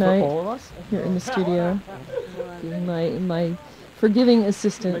out tonight here in the studio. Being my forgiving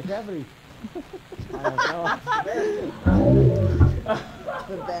assistant.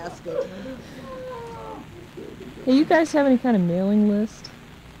 The basket. Hey, you guys have any kind of mailing list?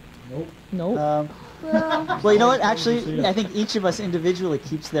 Nope. Well, you know what? Actually, I think each of us individually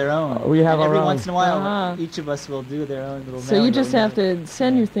keeps their own. We have and our every own. once in a while, Ah. each of us will do their own little. So you mailing just list. have to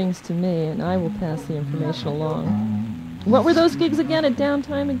send your things to me, and I will pass the information along. What were those gigs again at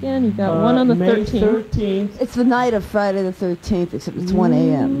Downtime again? You got one on the May 13th. It's the night of Friday the 13th, except it's 1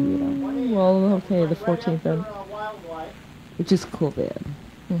 a.m., you know, Well, okay, the 14th then. which is a cool band.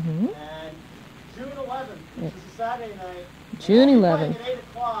 Mm-hmm. And June 11th, which is a Saturday night. June 11th. At 8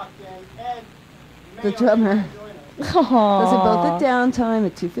 o'clock, and Ed The may or may drummer. not join us. Those are both Aww. at Downtime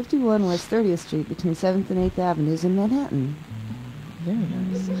at 251 West 30th Street between 7th and 8th Avenues in Manhattan. Very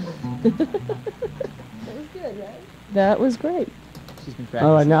nice. That was great. She's been practicing.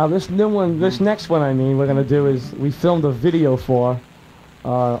 All right, now this next one, we're gonna do is we filmed a video for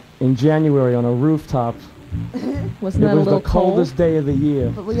in January on a rooftop. Wasn't It that a was the little cold? coldest day of the year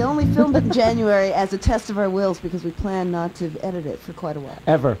But we only filmed it in January as a test of our wills because we plan not to edit it for quite a while.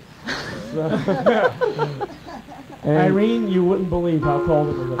 ever. And Irene, you wouldn't believe how cold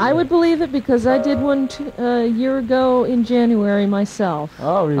it was. I would believe it because I did one a year ago in January myself.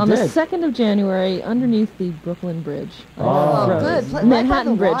 oh, you On did. the 2nd of January, underneath the Brooklyn Bridge. Oh, good.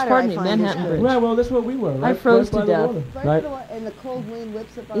 Manhattan Bridge, pardon me, Manhattan Bridge. Right, well, that's where we were. Right? I froze Right by to the death. water. Right, Right. and the cold wind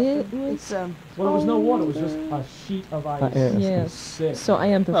whips up. It It's was, Well, there was no water. It was just a sheet of ice. yeah. yes. Sick. So I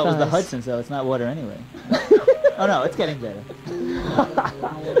empathize. Well, it was the Hudson, so it's not water anyway. Oh no, it's getting better.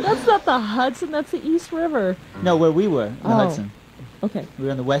 That's not the Hudson, that's the East River. No, where we were, the Oh. Hudson. Okay. We're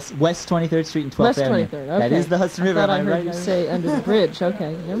on the west 23rd Street and 12th West Avenue. 23rd. Okay. That is the Hudson River. I thought I am I heard right? you say under the bridge.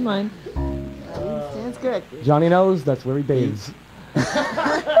 Okay, never mind. Stands corrected. Johnny knows that's where he bathes.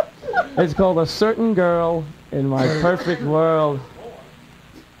 It's called A Certain Girl in My Perfect World.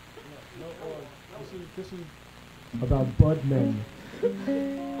 This is about bud men.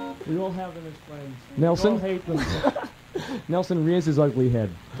 We all have them as friends. Nelson? We all hate them. Nelson rears his ugly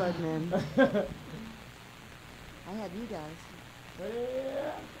head. Budman. I had you guys.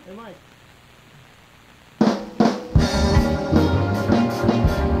 Hey, Mike.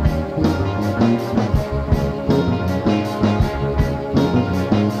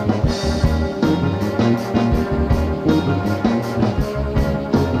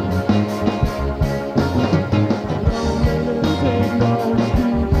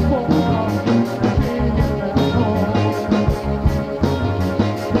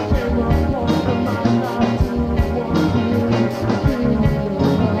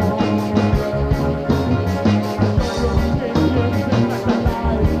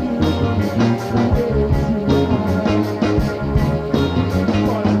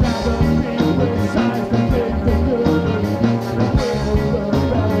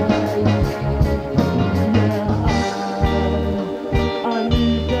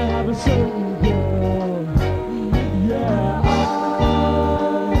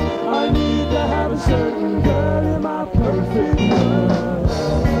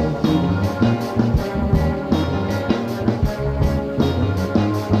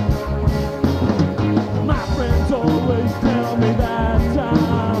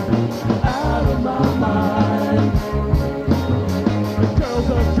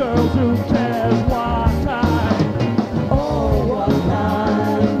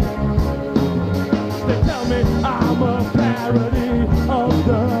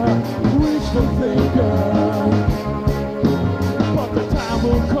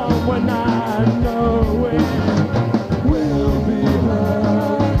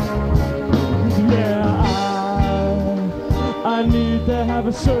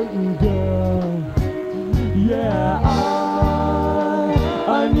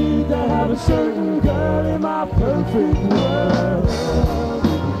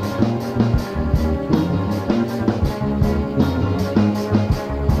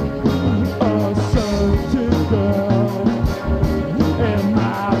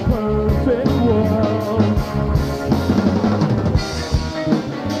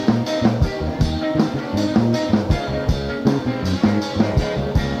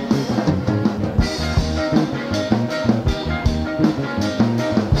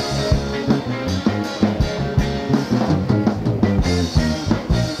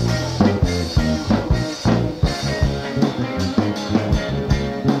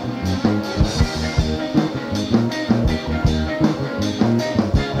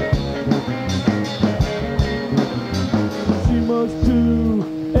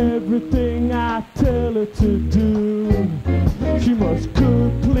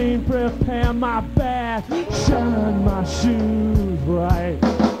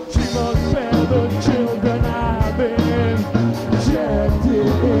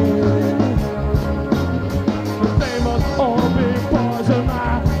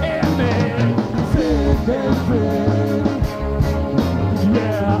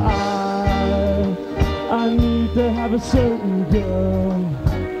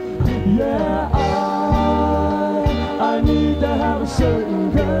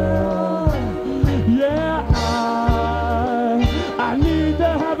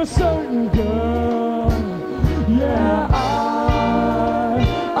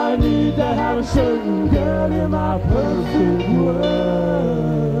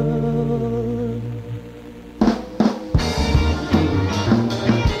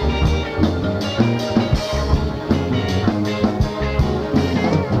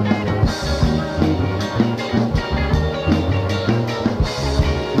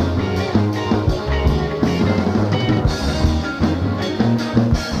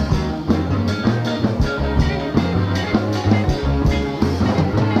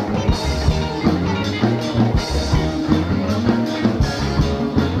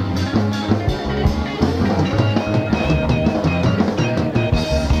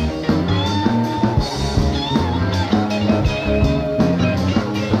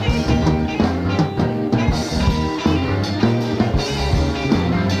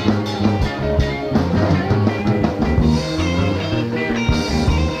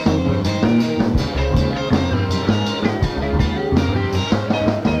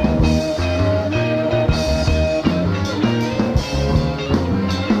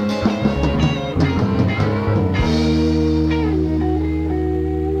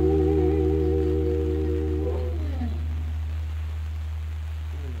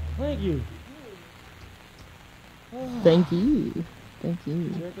 you. Thank you. Thank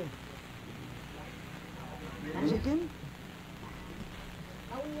you. Chicken?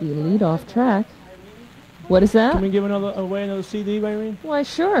 The lead off track. What is that? Can we give away another CD, Irene? Why,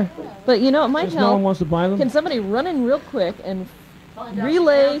 sure. But you know, it might Because help. no one wants to buy them? Can somebody run in real quick and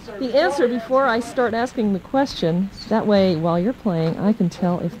relay the answer before I start asking the question? That way, while you're playing, I can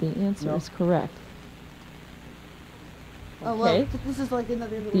tell if the answer is correct. Oh, well, Okay. this is like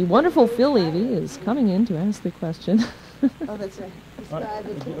another little... The wonderful Phil Levy is coming in to ask the question. Oh, that's right. Describe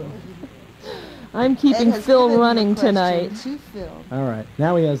it. I'm keeping Ed has Phil given the running question tonight. To Phil. All right,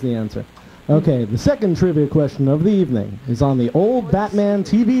 now he has the answer. Okay, the second trivia question of the evening is on the old Batman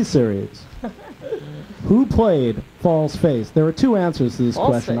TV series. Who played False Face? There are two answers to this False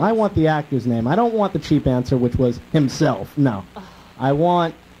question. Face. I want the actor's name. I don't want the cheap answer, which was himself. No. I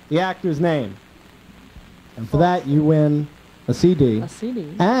want the actor's name. And for that, you win a CD. A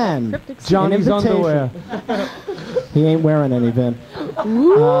CD. And Cryptic CD. Johnny's an invitation. underwear. He ain't wearing any, Vin.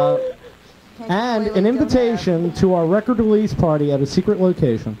 And an invitation to our record release party at a secret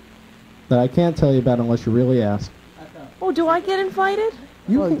location that I can't tell you about unless you really ask. Oh, do I get invited?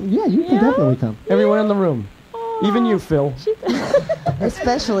 You can definitely come. Everyone in the room. Even you, Phil.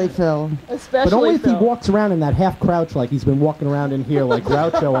 Especially Phil. Especially But only if he Phil. walks around in that half crouch like he's been walking around in here like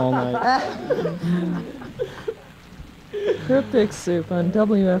Groucho all night. Cryptic Soup on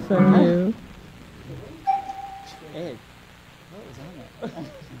WFMU. Ed. What was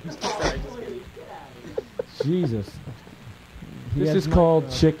on that? Jesus. He This has is my- called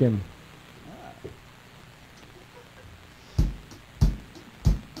chicken.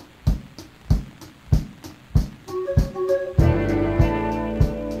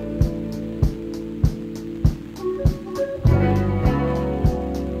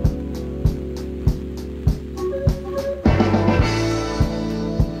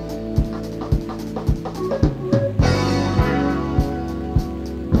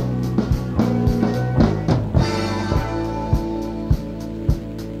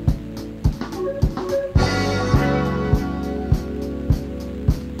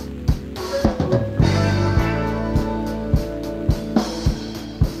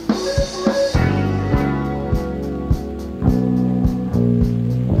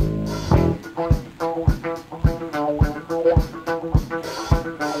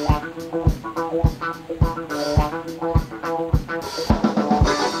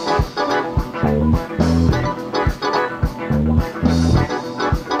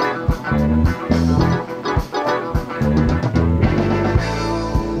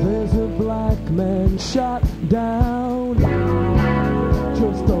 There's a black man shot down.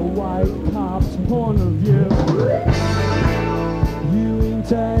 Just a white cop's point of view. Ewing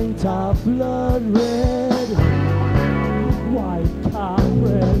tank top, blood red. White cop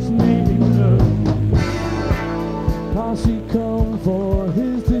wears navy blue. Posse come for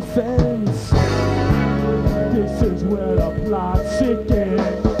his defense. This is where the plot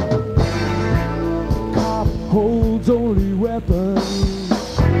thickens. Cop holds only weapons.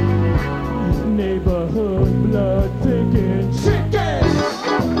 Neighborhood blood thinking chicken,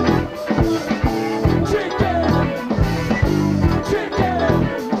 chicken, chicken,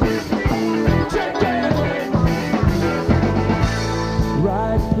 chicken.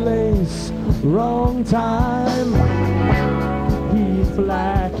 Right place, wrong time. He's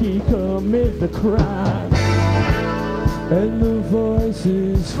black, he commit the crime. And the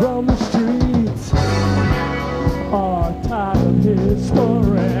voices from the streets are tired of his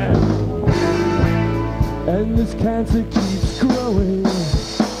story. And this cancer keeps growing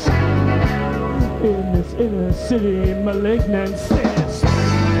in this inner city malignant cyst.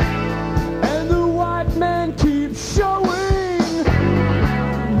 And the white man keeps showing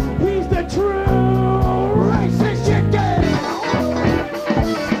he's the true racist chicken.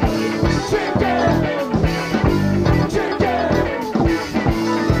 Chicken, chicken,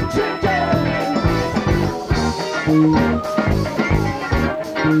 chicken.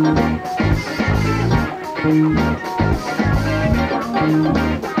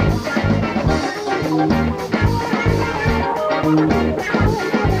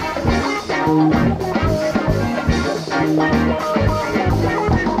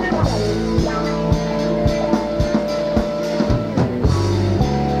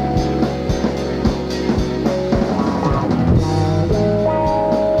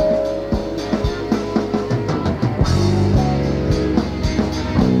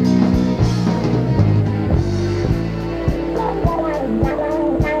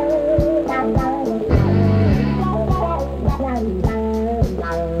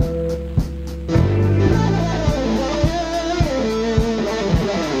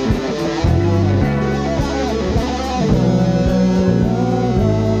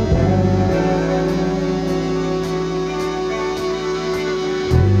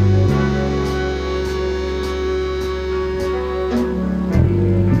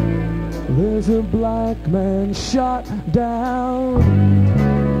 a black man shot down.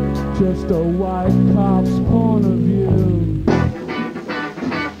 Just a white cop's point of view.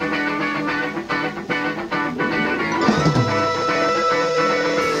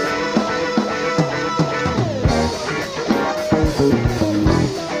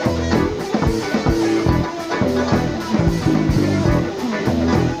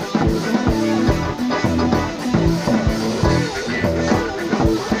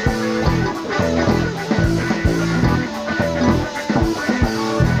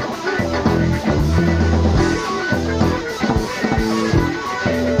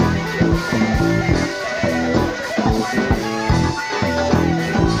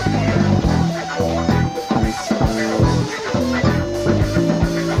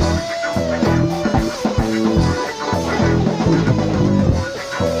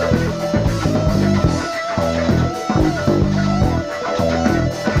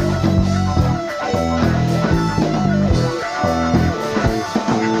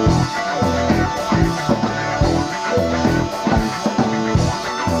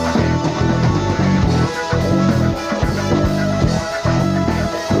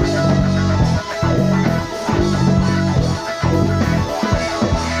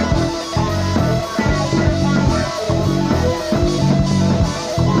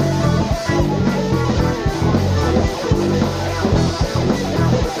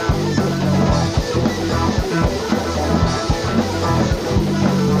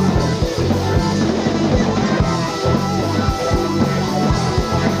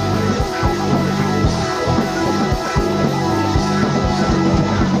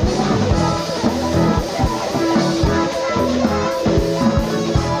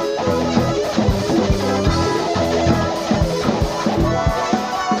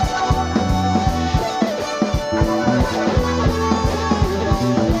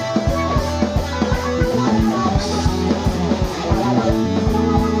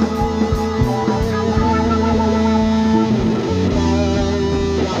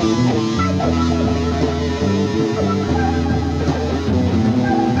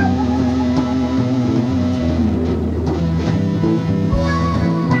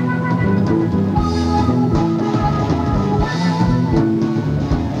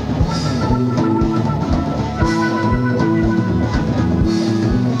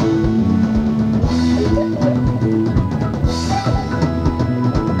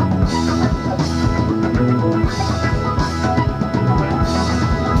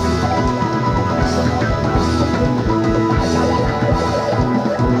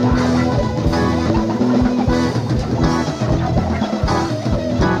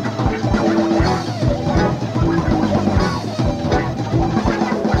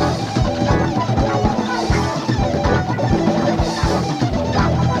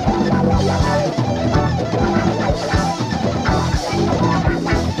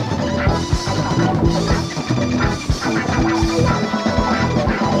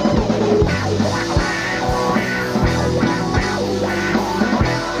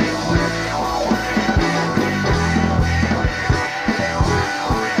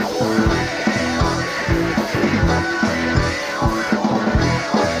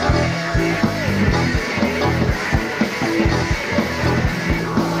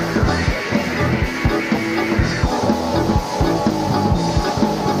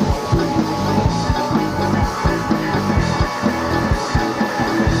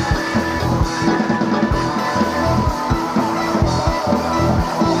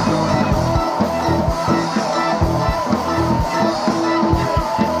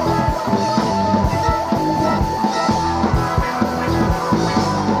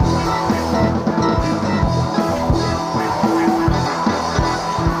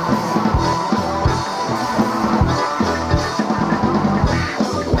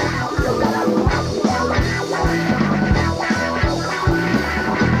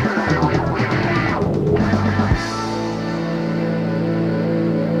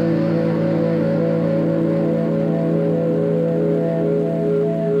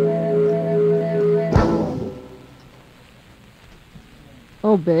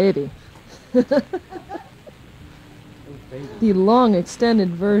 Oh, baby. The long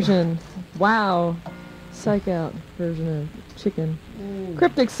extended version. Wow. Psych out version of Chicken.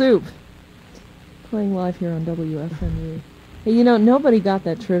 Cryptic Soup. Playing live here on WFMU. Hey, you know, nobody got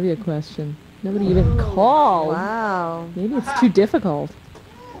that trivia question. Nobody even called. Wow. Maybe it's too difficult.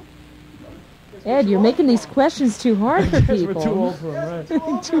 Ed, you're making these questions too hard for people. We're too old for them, right?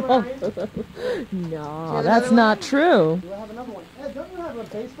 Too old for them. No, that's not true. Do I have another one? Ed, don't you have a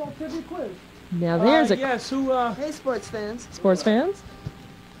baseball trivia quiz? Now there's a Yes, who, Hey, sports fans. sports fans.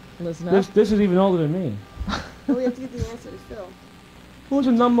 Listen up. This is even older than me. Oh, we have to get the answer to Phil. Who was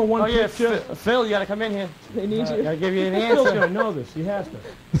the number one Oh, yeah, picture? Phil, you gotta come in here. They need you. Gotta give you an Phil's answer. gonna know this. He has to.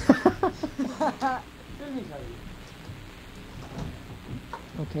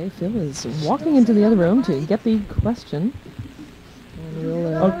 Okay, Phil is walking into the other room to get the question. And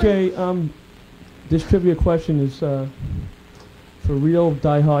we'll, Okay, this trivia question is for real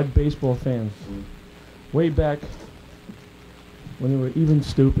die-hard baseball fans. Way back when they were even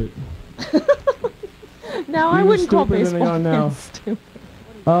stupid. now, I even wouldn't call stupider than they baseball are now. fans stupid.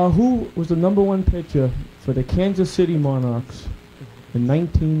 Who was the number one pitcher for the Kansas City Monarchs in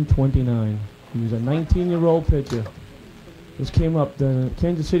 1929? He was a 19-year-old pitcher. This came up, the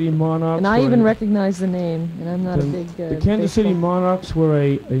Kansas City Monarchs. And I were even recognize the name, and I'm not a big the Kansas City baseball- Monarchs were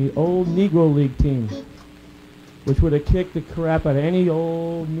a old Negro League team, which would have kicked the crap out of any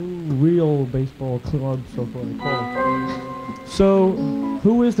old new real baseball club, so forth and so. So,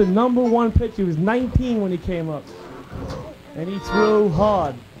 who is the number one pitcher? He was 19 when he came up, and he threw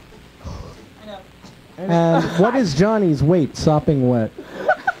hard. And what is Johnny's weight sopping wet?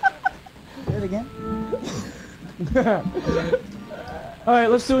 Say it again. All right,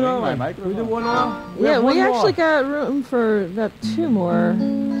 let's do another my one. microphone. We do one more? Yeah, have we one more. actually got room for about 2 more,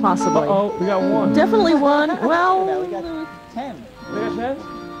 possibly. Uh-oh, we got one. Definitely one. Well, We got 10. We got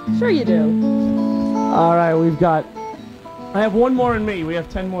 10? sure you do. All right, we've got... I have one more in me. We have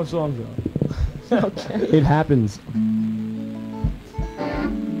 10 more songs, though. Okay. It happens.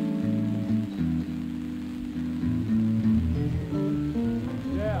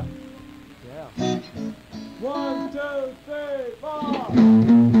 Yeah. Yeah. 1, 2, 3, 4.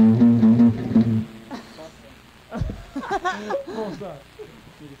 Full stop.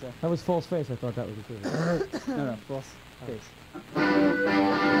 That was false face. I thought that was a good. No, false face.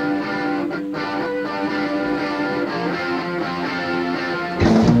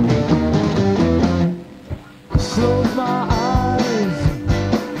 Close my eyes,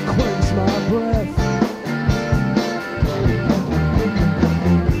 quench my breath.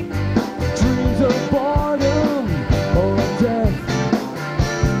 Dreams of boredom or death.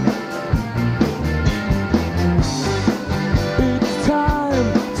 It's time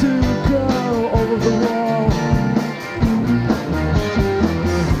to go over the wall.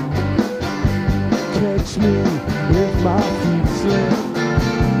 Catch me if my feet slip.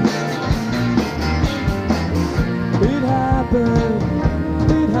 It happened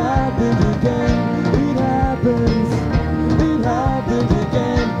again. It happens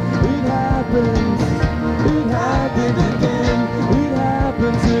again. It happens again. It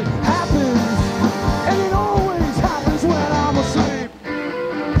happens, and it always happens when I'm asleep.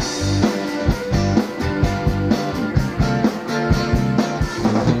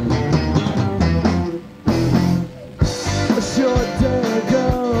 A short day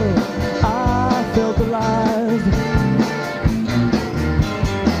ago, I felt alive.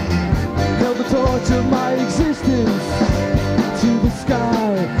 Held the torch of my existence to the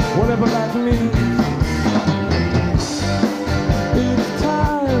sky, whatever that means. It's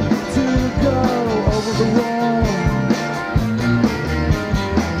time to go over the wall.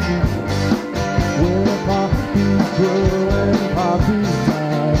 Where poppies grow and poppies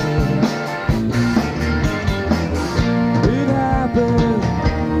die. It happened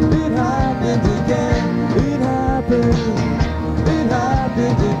again. It happened again. It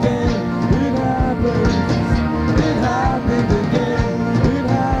happens again. It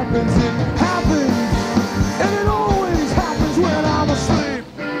happens, and it always happens when I'm asleep.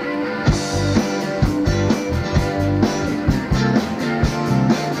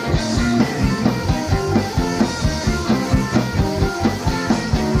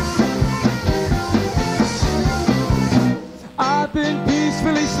 I've been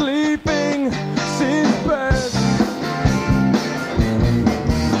peacefully sleeping since birth.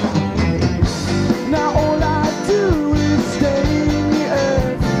 Now all I do is stay in the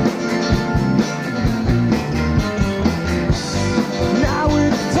earth. Now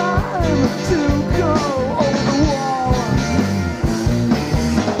it's time to go over the wall,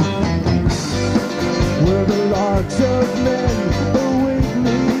 where the larks of men await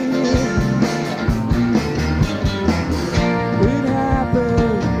me. It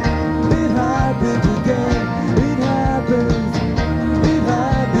happened again.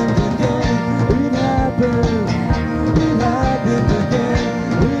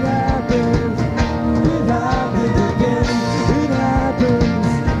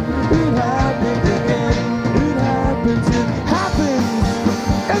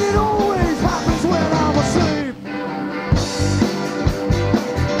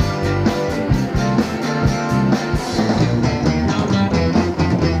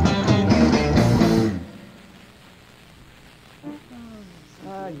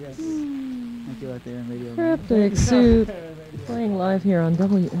 Cryptic Soup, playing live here on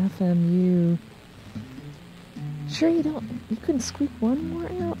WFMU. Sure you couldn't squeak one more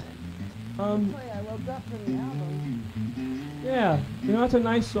out? I woke up from the album. Yeah, that's a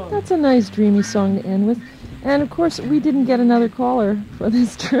nice song. That's a nice dreamy song to end with. And of course, we didn't get another caller for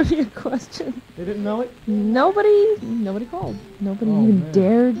this trivia question. They didn't know it? Nobody called. Nobody even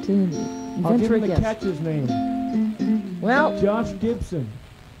dared to I'll give venture a him the guess. catcher's name. Well, Josh Gibson.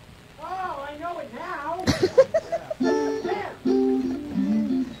 Oh, I know it now.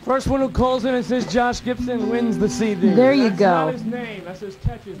 First one who calls in and says Josh Gibson wins the CD. There you That's go. not his name. That's his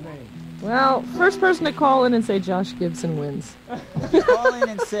catcher's name. well, first person to call in and say Josh Gibson wins. Call in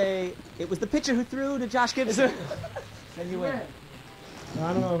and say it was the pitcher who threw to Josh Gibson. Then you win.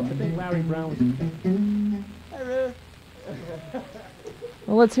 I don't know. I think Larry Brown was. Hi, Ruth.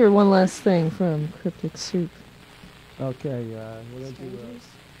 Well, let's hear one last thing from Cryptic Soup. Okay, we're going to do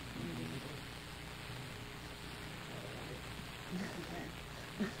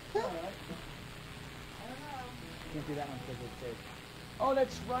Can't do that one because it's safe. Oh,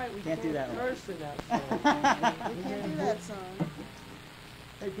 that's right. We Can't do that one. curse in that song. We can't do that song.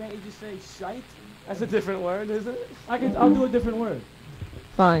 Hey, can't you just say shite? That's a different word, isn't it? I'll do a different word.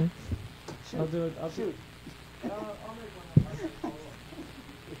 Fine. I'll do it. I'll shoot. I'll make one.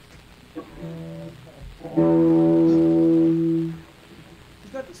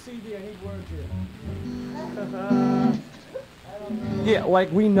 He's got the CD. I need words here. Yeah,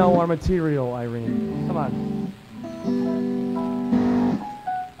 like we know our material, Irene. Come on.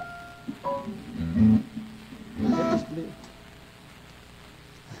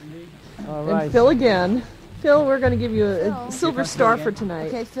 All right. And Phil again. Phil, we're going to give you a Phil. silver star for tonight.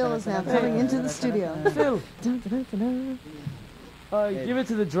 Okay, Phil is now coming into the studio. Phil, Dun, dun, dun, dun. give it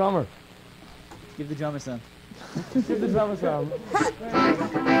to the drummer. Give the drummer some. Give the drummer some.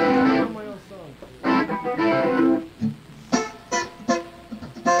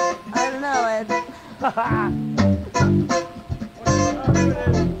 I don't know, Ed.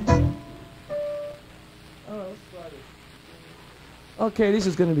 Okay, this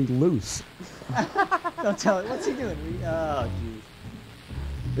is going to be loose. Don't tell it. What's he doing? Oh, jeez.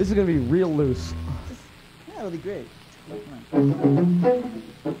 This is going to be real loose. Yeah, it'll be great. Come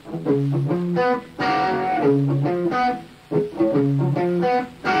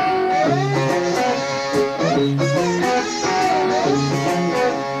on.